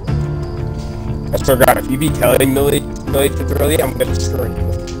 I swear to God, if you be telling Millie to Thrilly, I'm gonna destroy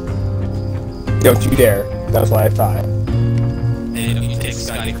you. Don't you dare. That's what I thought. Hey, don't you take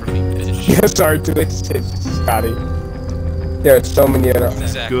Scotty from me, bitch. Yeah, sorry to it, Scotty. There are so many other.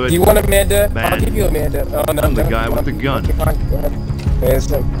 Exactly. Good. Do you want Amanda? Bad. I'll give you Amanda. Oh no, I'm the guy with the gun. Okay, fine, go ahead. There's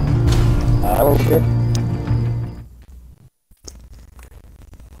him. I don't care.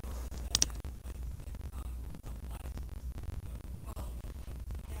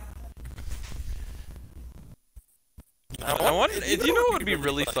 I wonder, do you know what would be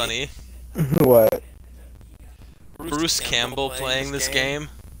really funny? What? Bruce Campbell playing this game.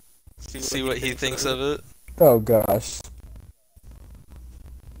 See what he thinks of it. Oh gosh.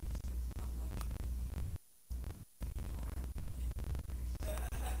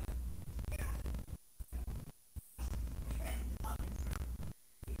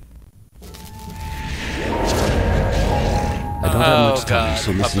 I don't have much time,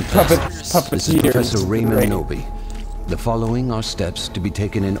 so listen fast. This is Professor Raymond Nobi. The following are steps to be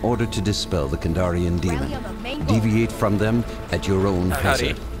taken in order to dispel the Kandarian demon. Deviate from them at your own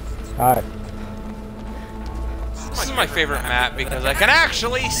hazard. Hi. This is my favorite map because I can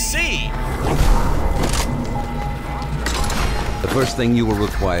actually see! The first thing you will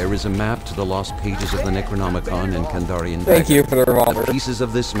require is a map to the lost pages of the Necronomicon and Kandarian Thank dagger. you for the revolver. The pieces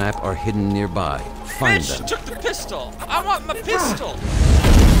of this map are hidden nearby. Find Bitch them. took the pistol! I want my pistol!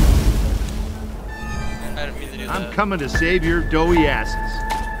 I didn't mean to do that. I'm coming to save your doughy asses.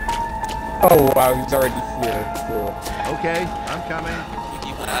 Oh wow, he's already here. Cool. Okay, I'm coming.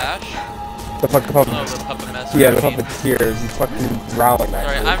 Evil Ash? The fucking puppet. No, the puppet master. Yeah, the puppeteers. He's fucking growling at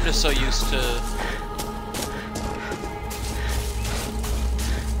Sorry, you. I'm just so used to...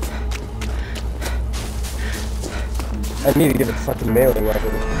 I need to get a fucking melee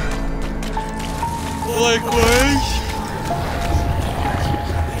weapon. Likewise.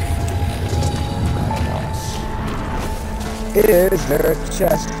 Is there a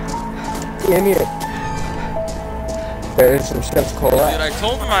chest in here? There is some chef's cola. Dude, I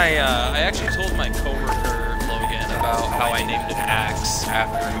actually told my coworker, Logan, about how I named an axe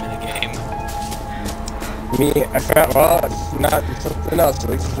after him in the game. Me, I found, well, it's not, it's something else, at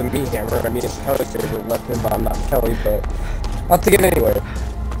least it's a meat hammer. I mean, it's Kelly's favorite weapon, but I'm not Kelly, but I'll take it anyway.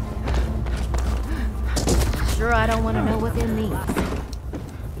 Sure, I don't want to know what it means.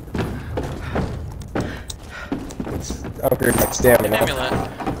 It's upgrade my stamina. An amulet.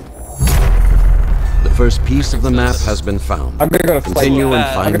 The first piece of the map has been found. I'm gonna go to flight. Continue and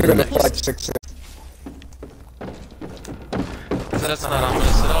I'm find gonna the go to next. flight 6. That's not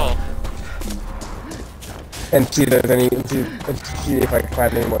ominous at all. And see if there's any, see if I can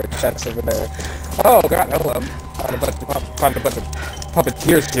find any more chests over there. Oh god, hello. Found a bunch of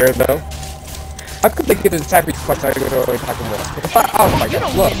puppeteers here, though. How could they get this type of fuck I go to a talking about? Oh my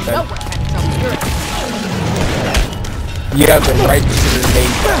god, look, man. You have the right to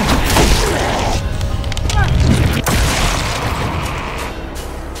remain dead.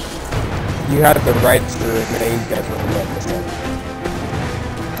 You have the right to remain dead.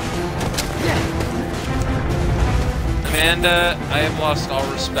 Amanda, I have lost all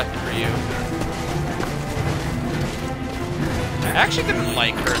respect for you. I actually didn't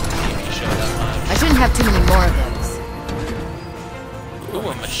like her in the TV show that much. I shouldn't have too many more of those. Ooh,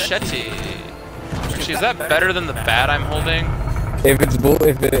 a machete. Actually, is that better than the bat I'm holding? If it's blue,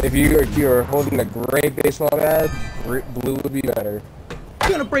 if you're holding a gray baseball bat, blue would be better.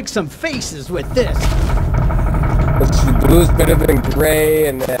 I'm gonna break some faces with this. Blue is better than gray,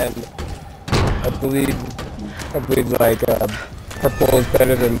 and then I believe like purple is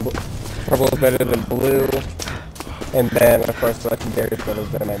better than blue, and then of course legendary is better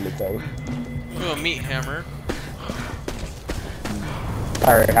than anything. Ooh, a meat hammer. I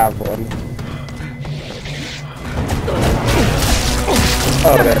already have one.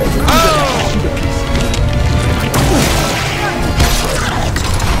 Oh, there it is.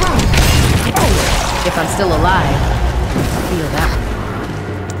 If I'm still alive, I'll feel that one.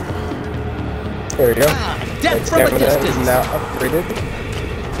 There we go. Death from a Stamina is distance. now upgraded.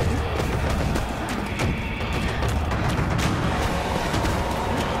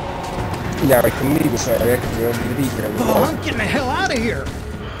 Now I can leave this area because we don't need to be here Oh, anymore. I'm getting the hell out of here. I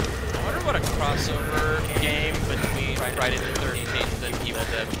wonder what a direct crossover game between Friday the 13th and Evil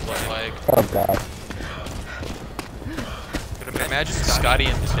Dead look like. Oh god. Imagine Scotty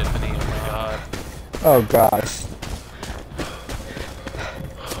and Tiffany, oh my god. Oh gosh.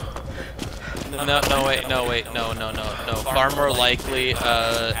 No. Far more likely,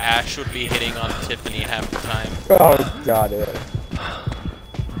 Ash would be hitting on Tiffany half the time. Oh god, yeah.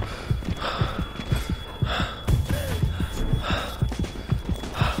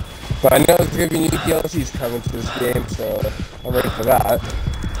 But I know there's gonna be new DLCs coming to this game, so I'm ready for that.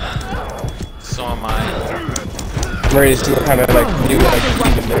 So am I. I'm ready to see what kind of like new like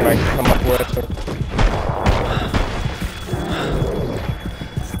demon they might come up with.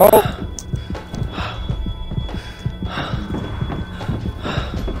 Oh!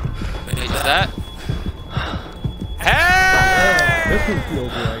 Is that? Hey! This one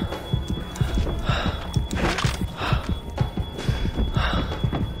feels right.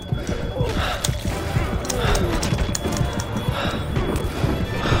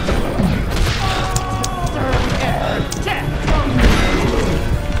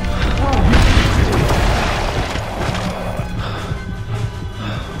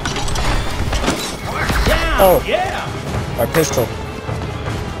 Oh! Yeah! My pistol.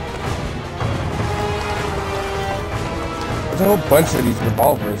 There's a whole bunch of these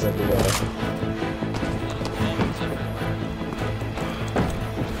revolvers everywhere.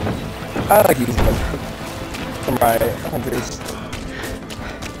 I like using them for my hunters.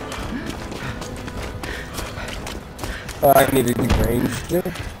 I need to do range.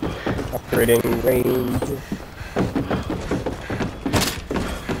 Upgrading range.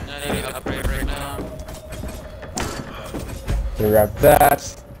 I need to upgrade right now. Grab that.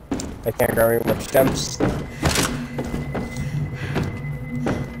 I can't grab any more steps.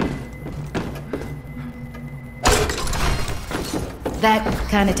 That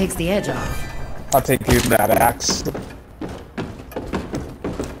kind of takes the edge off. I'll take you that axe.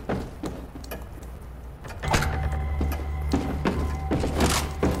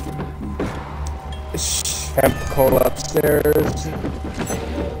 Hemp coal upstairs.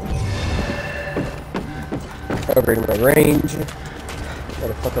 Upgrading my range. Where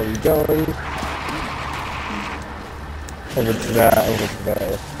the fuck are we going? Over to that, over to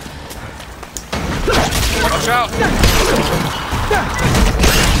there. Watch out!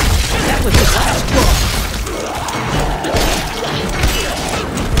 That was the last one.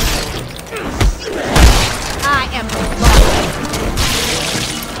 I am the law.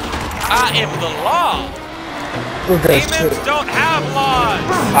 I am the law! Demons don't have laws!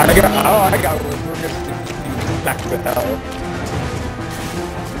 I got one. We're gonna back to hell.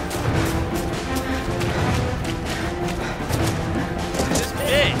 This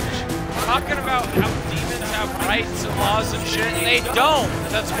bitch talking about how demons have rights and laws and shit, and they don't.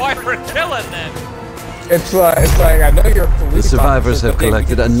 That's why we're killing them. It's like I know you're a police The survivors officer, have but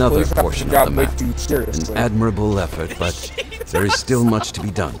collected police another officers portion of got the way map. too seriously. An admirable effort, but there is still much to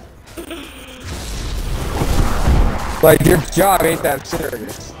be done. Like, your job ain't that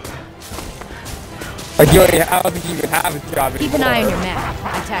serious. Like, I don't think you even have a job Keep an eye on your map.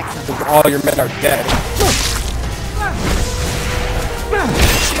 Attack them. because all your men are dead.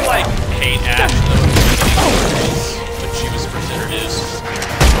 She like hate Ash though when she was first introduced.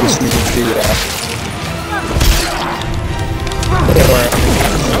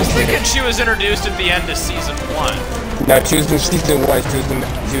 I was thinking she was introduced at the end of season 1. No, she was in season 1. She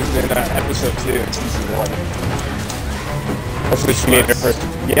was in episode 2 in season 1. That's what she made her first.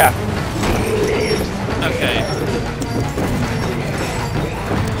 Yeah. Okay.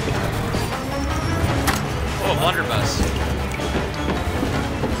 Oh, blunderbuss.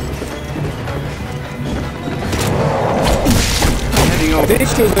 I think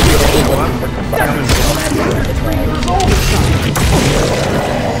she was the only one.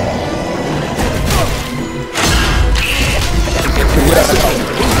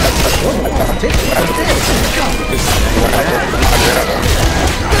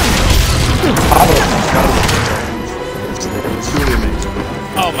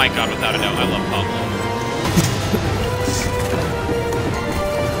 Oh my god, without a doubt, I love Pablo.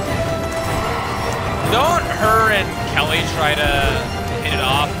 Don't her and Kelly try to hit it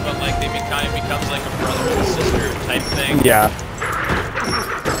off, but like they kind of becomes like a brother and sister type thing? Yeah.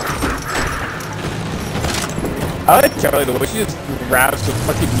 I like Kelly the way she just grabs the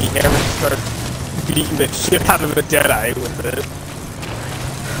fucking meat hammer and starts beating the shit out of the Deadeye with it.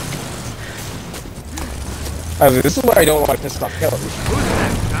 I mean, this is why I don't want to piss off Kelly.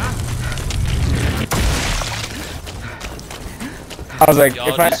 I was like, Y'all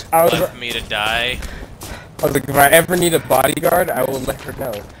if just I was left me to die. like, if I ever need a bodyguard, I will let her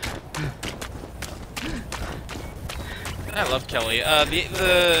know. I love Kelly.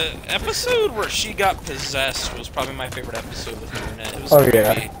 The episode where she got possessed was probably my favorite episode with her in it. It was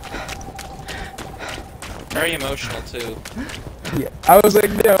very emotional too. Yeah, I was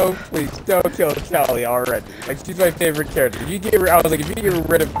like, no, please don't kill Kelly already. Like, she's my favorite character. I was like, if you get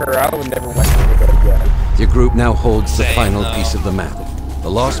rid of her, I would never want to do it again. Your group now holds the final piece of the map. The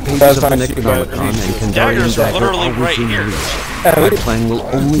lost pages of the Necronomicon and Kandarian Dagger are within reach. My plan will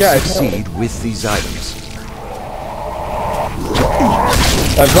only succeed with these items.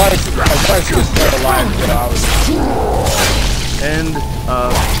 As long as she was still alive, you know, I was... End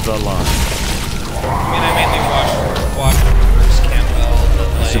of the line. I mean, I mainly watched Bruce Campbell, but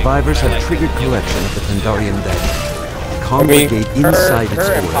like... Survivors have triggered collection of the Kandarian Dagger. Congregate inside its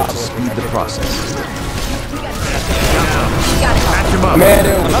aura to speed the process. Man,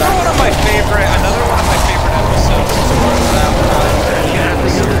 another one of my favorite episodes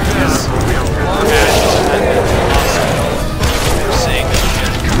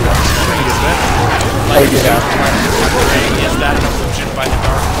is that is that an illusion by the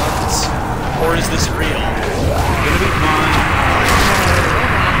Dark Ones? Or is this real? Gonna be fine.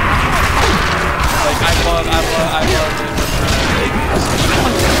 Like, I love it.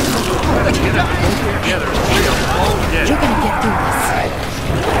 You're gonna get through this.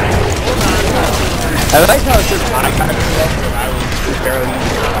 I like how it's just I kind of stuff when I was barely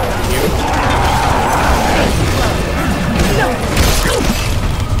you.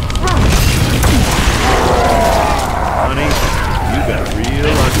 Honey, you got real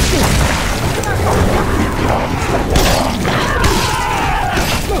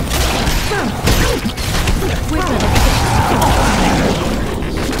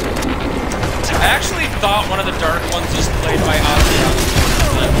I actually thought one of the Dark Ones was played by Ozzy.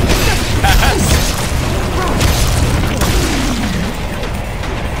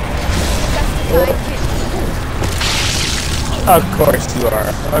 Of course you are.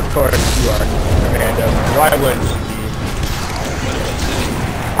 Of course you are, Amanda. Why wouldn't you be?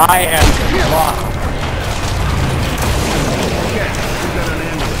 I am the law.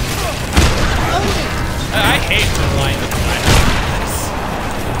 I hate the line of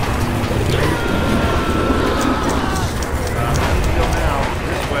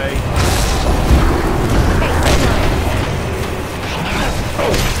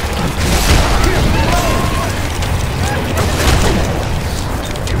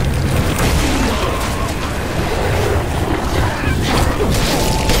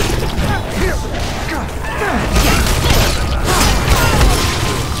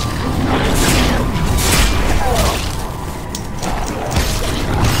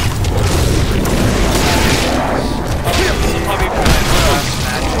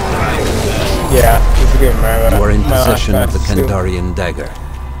You are in possession of the Kandarian Dagger.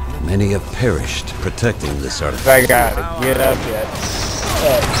 Many have perished protecting this artifact. I gotta get up yet.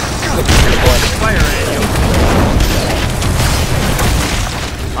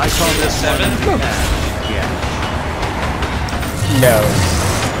 I call this 7? Yeah. No.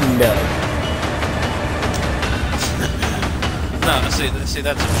 No, see,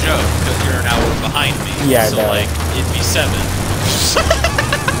 that's a joke, because you're an hour behind me. Yeah, so, no. like, it'd be 7.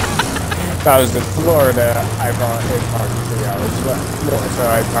 If I was in Florida, I probably 3 hours more, so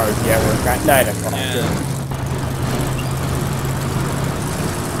I'd probably be at work at 9 o'clock. Yeah.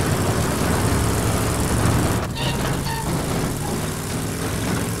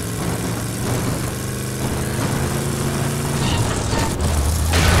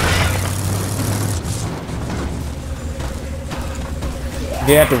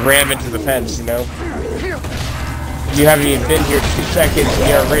 You have to ram into the fence, you know? You haven't even been here 2 seconds and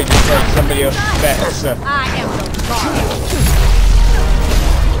you're ready to start somebody else's fence. I am the boss.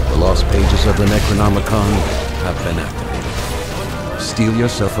 The lost pages of the Necronomicon have been activated. Steel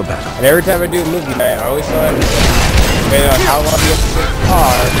yourself a battle. And every time I do a movie night, I always thought, depending on how long you have to sit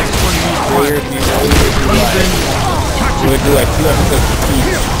hard, we would do like 2 episodes each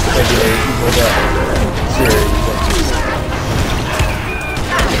regular Evil Dead series.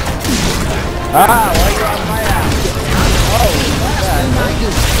 Why are you on my ass? Oh, you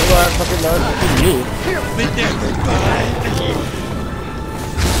are fucking not me.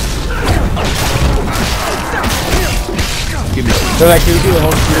 So like, can we do a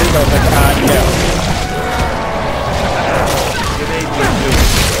whole series? I was like, no.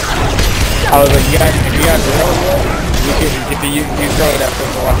 I was like, if you guys really want, you throw it up for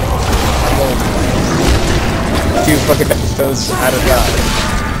a 2 fucking episodes at a time.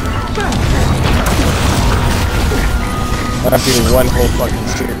 I'll do 1 whole fucking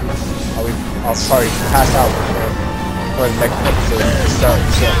series. I'll probably pass out for the next episode to start.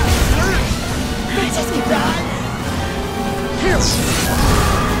 So. It's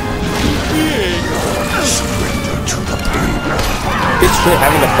good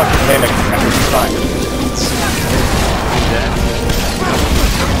having a fucking hand like that was fine.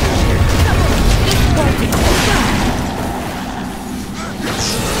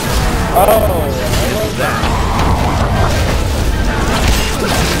 Oh, I love that.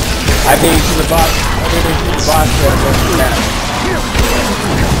 I think it's the boss. I think it's the boss that goes to that.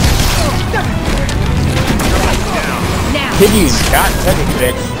 Kid, you got second,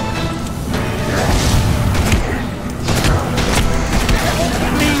 bitch.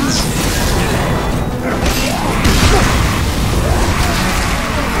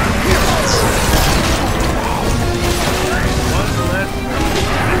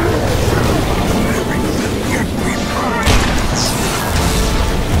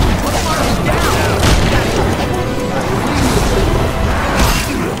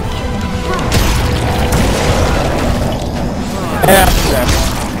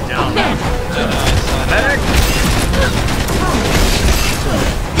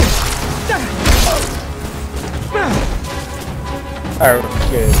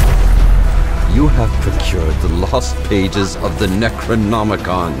 You have procured the lost pages of the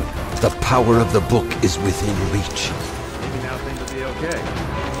Necronomicon. The power of the book is within reach. Maybe now things will be okay.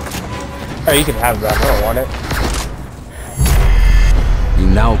 Oh, you can have that. I don't want it. You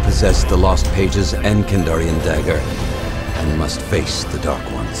now possess the lost pages and Kandarian dagger, and must face the Dark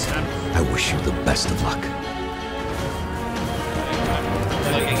Ones. I wish you the best of luck.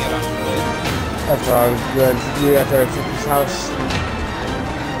 That's all good. You have to go to his house.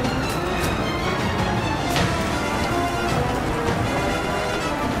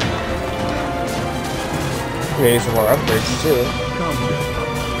 We need some more upgrades too.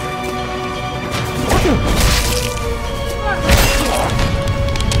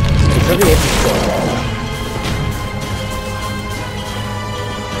 It's really interesting.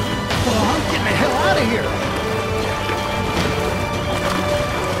 Get the hell out of here!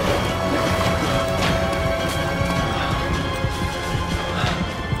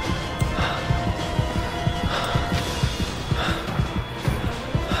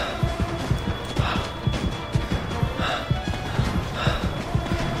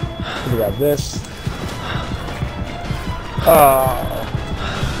 We got this. I'm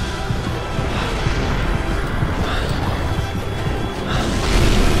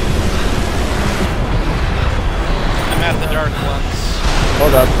at the Dark Ones.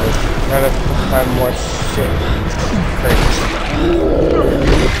 Hold up, I'm trying to find more shit. Crazy.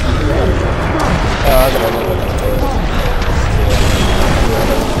 I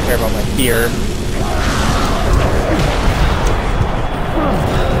don't care about my beer.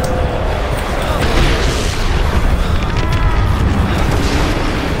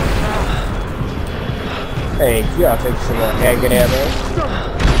 Thank you, I'll take some more hand ammo.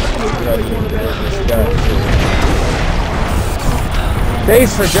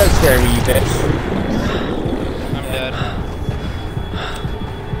 Thanks for jump scaring me, you bitch. I'm dead.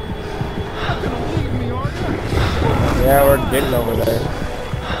 Yeah, we're getting over there.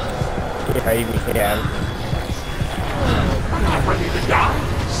 Yeah, you can. I'm ready to die.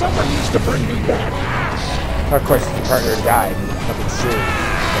 Someone needs to bring me back. Of course, your partner died. Fucking shit.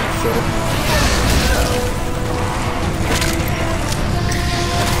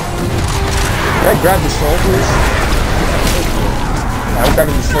 Can I grab the soul, please? I'm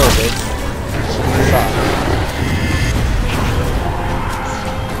grabbing the soul, bitch. Stop.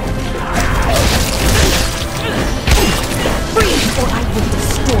 Freeze or I will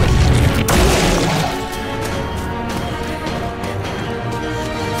destroy you.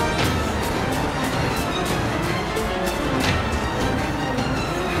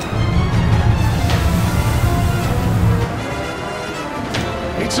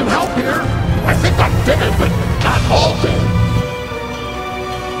 Need some help here? I think I'm dead, but not all dead.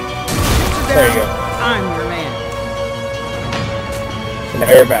 There you go. I'm your man. Now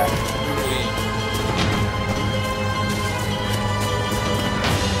you're back.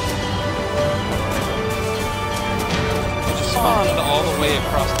 I just spawned all the way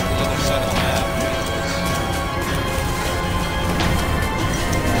across to the other side of the map.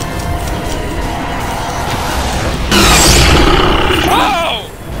 Whoa!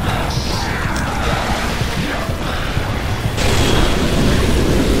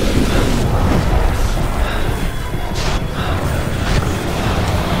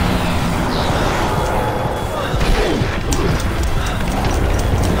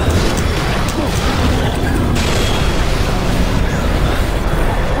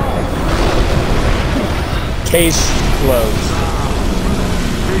 Case closed.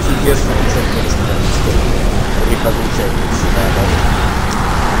 Crazy distance. doesn't change.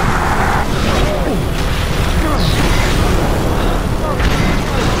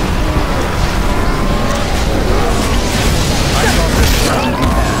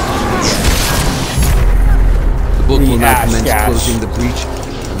 The book will not commence closing the breach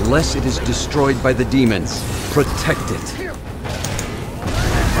unless it is destroyed by the demons. Protect it.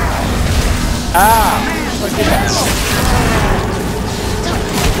 Look at that.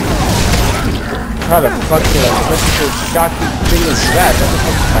 How the fuck did I critical shocking thing is that? What the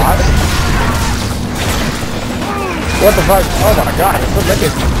fuck bot? What the fuck? Oh my god, it's so like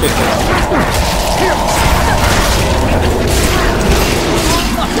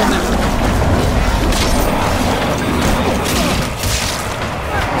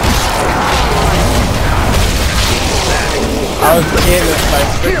I was in with my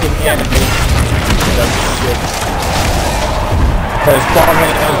freaking animation. That shit. Because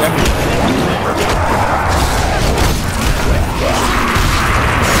Bombay knows everything.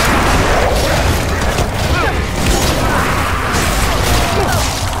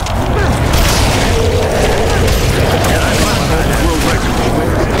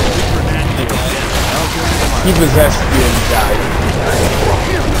 He possessed you and died.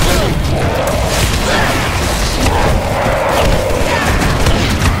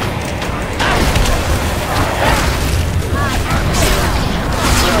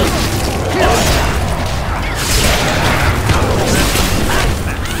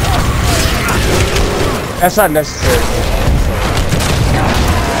 That's not necessary.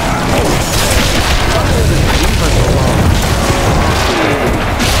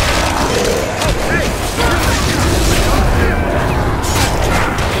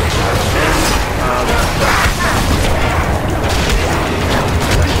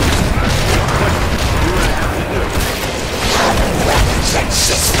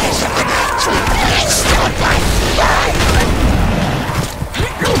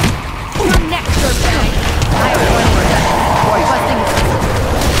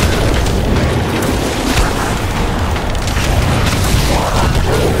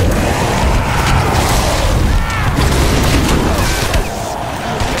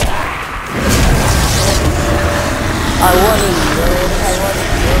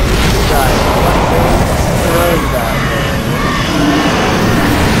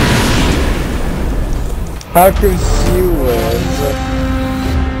 How could she live?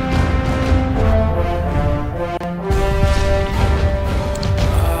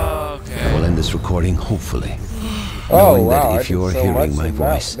 I will end this recording, hopefully. Oh, knowing wow, that if you're hearing my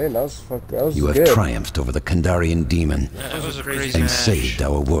voice, that was you have good. triumphed over the Kandarian demon and saved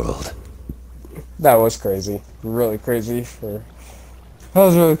our world. That was crazy. Really crazy. That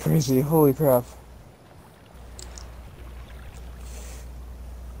was really crazy. Holy crap.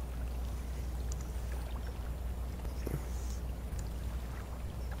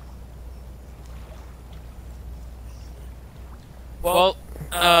 Well,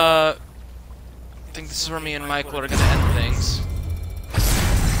 I think this is where me and Michael are gonna end things.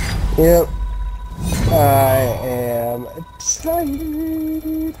 Yep. I am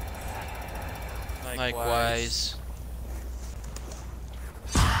excited. Likewise.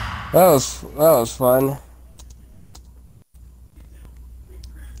 That was fun.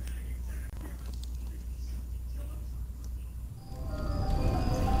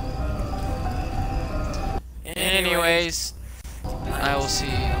 Anyways, I will see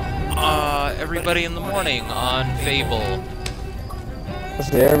everybody in the morning on Fable.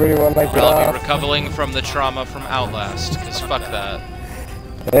 See everyone like Where I'll be recovering from the trauma from Outlast, because fuck that.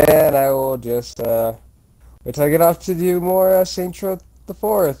 And I will just wait till I get off to do more Saints Row the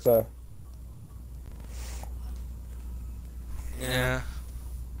 4th. Yeah.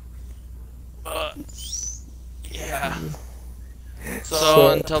 Yeah. So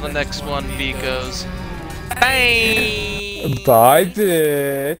until the next one, beekos. Bye! Bye,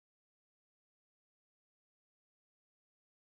 bitch!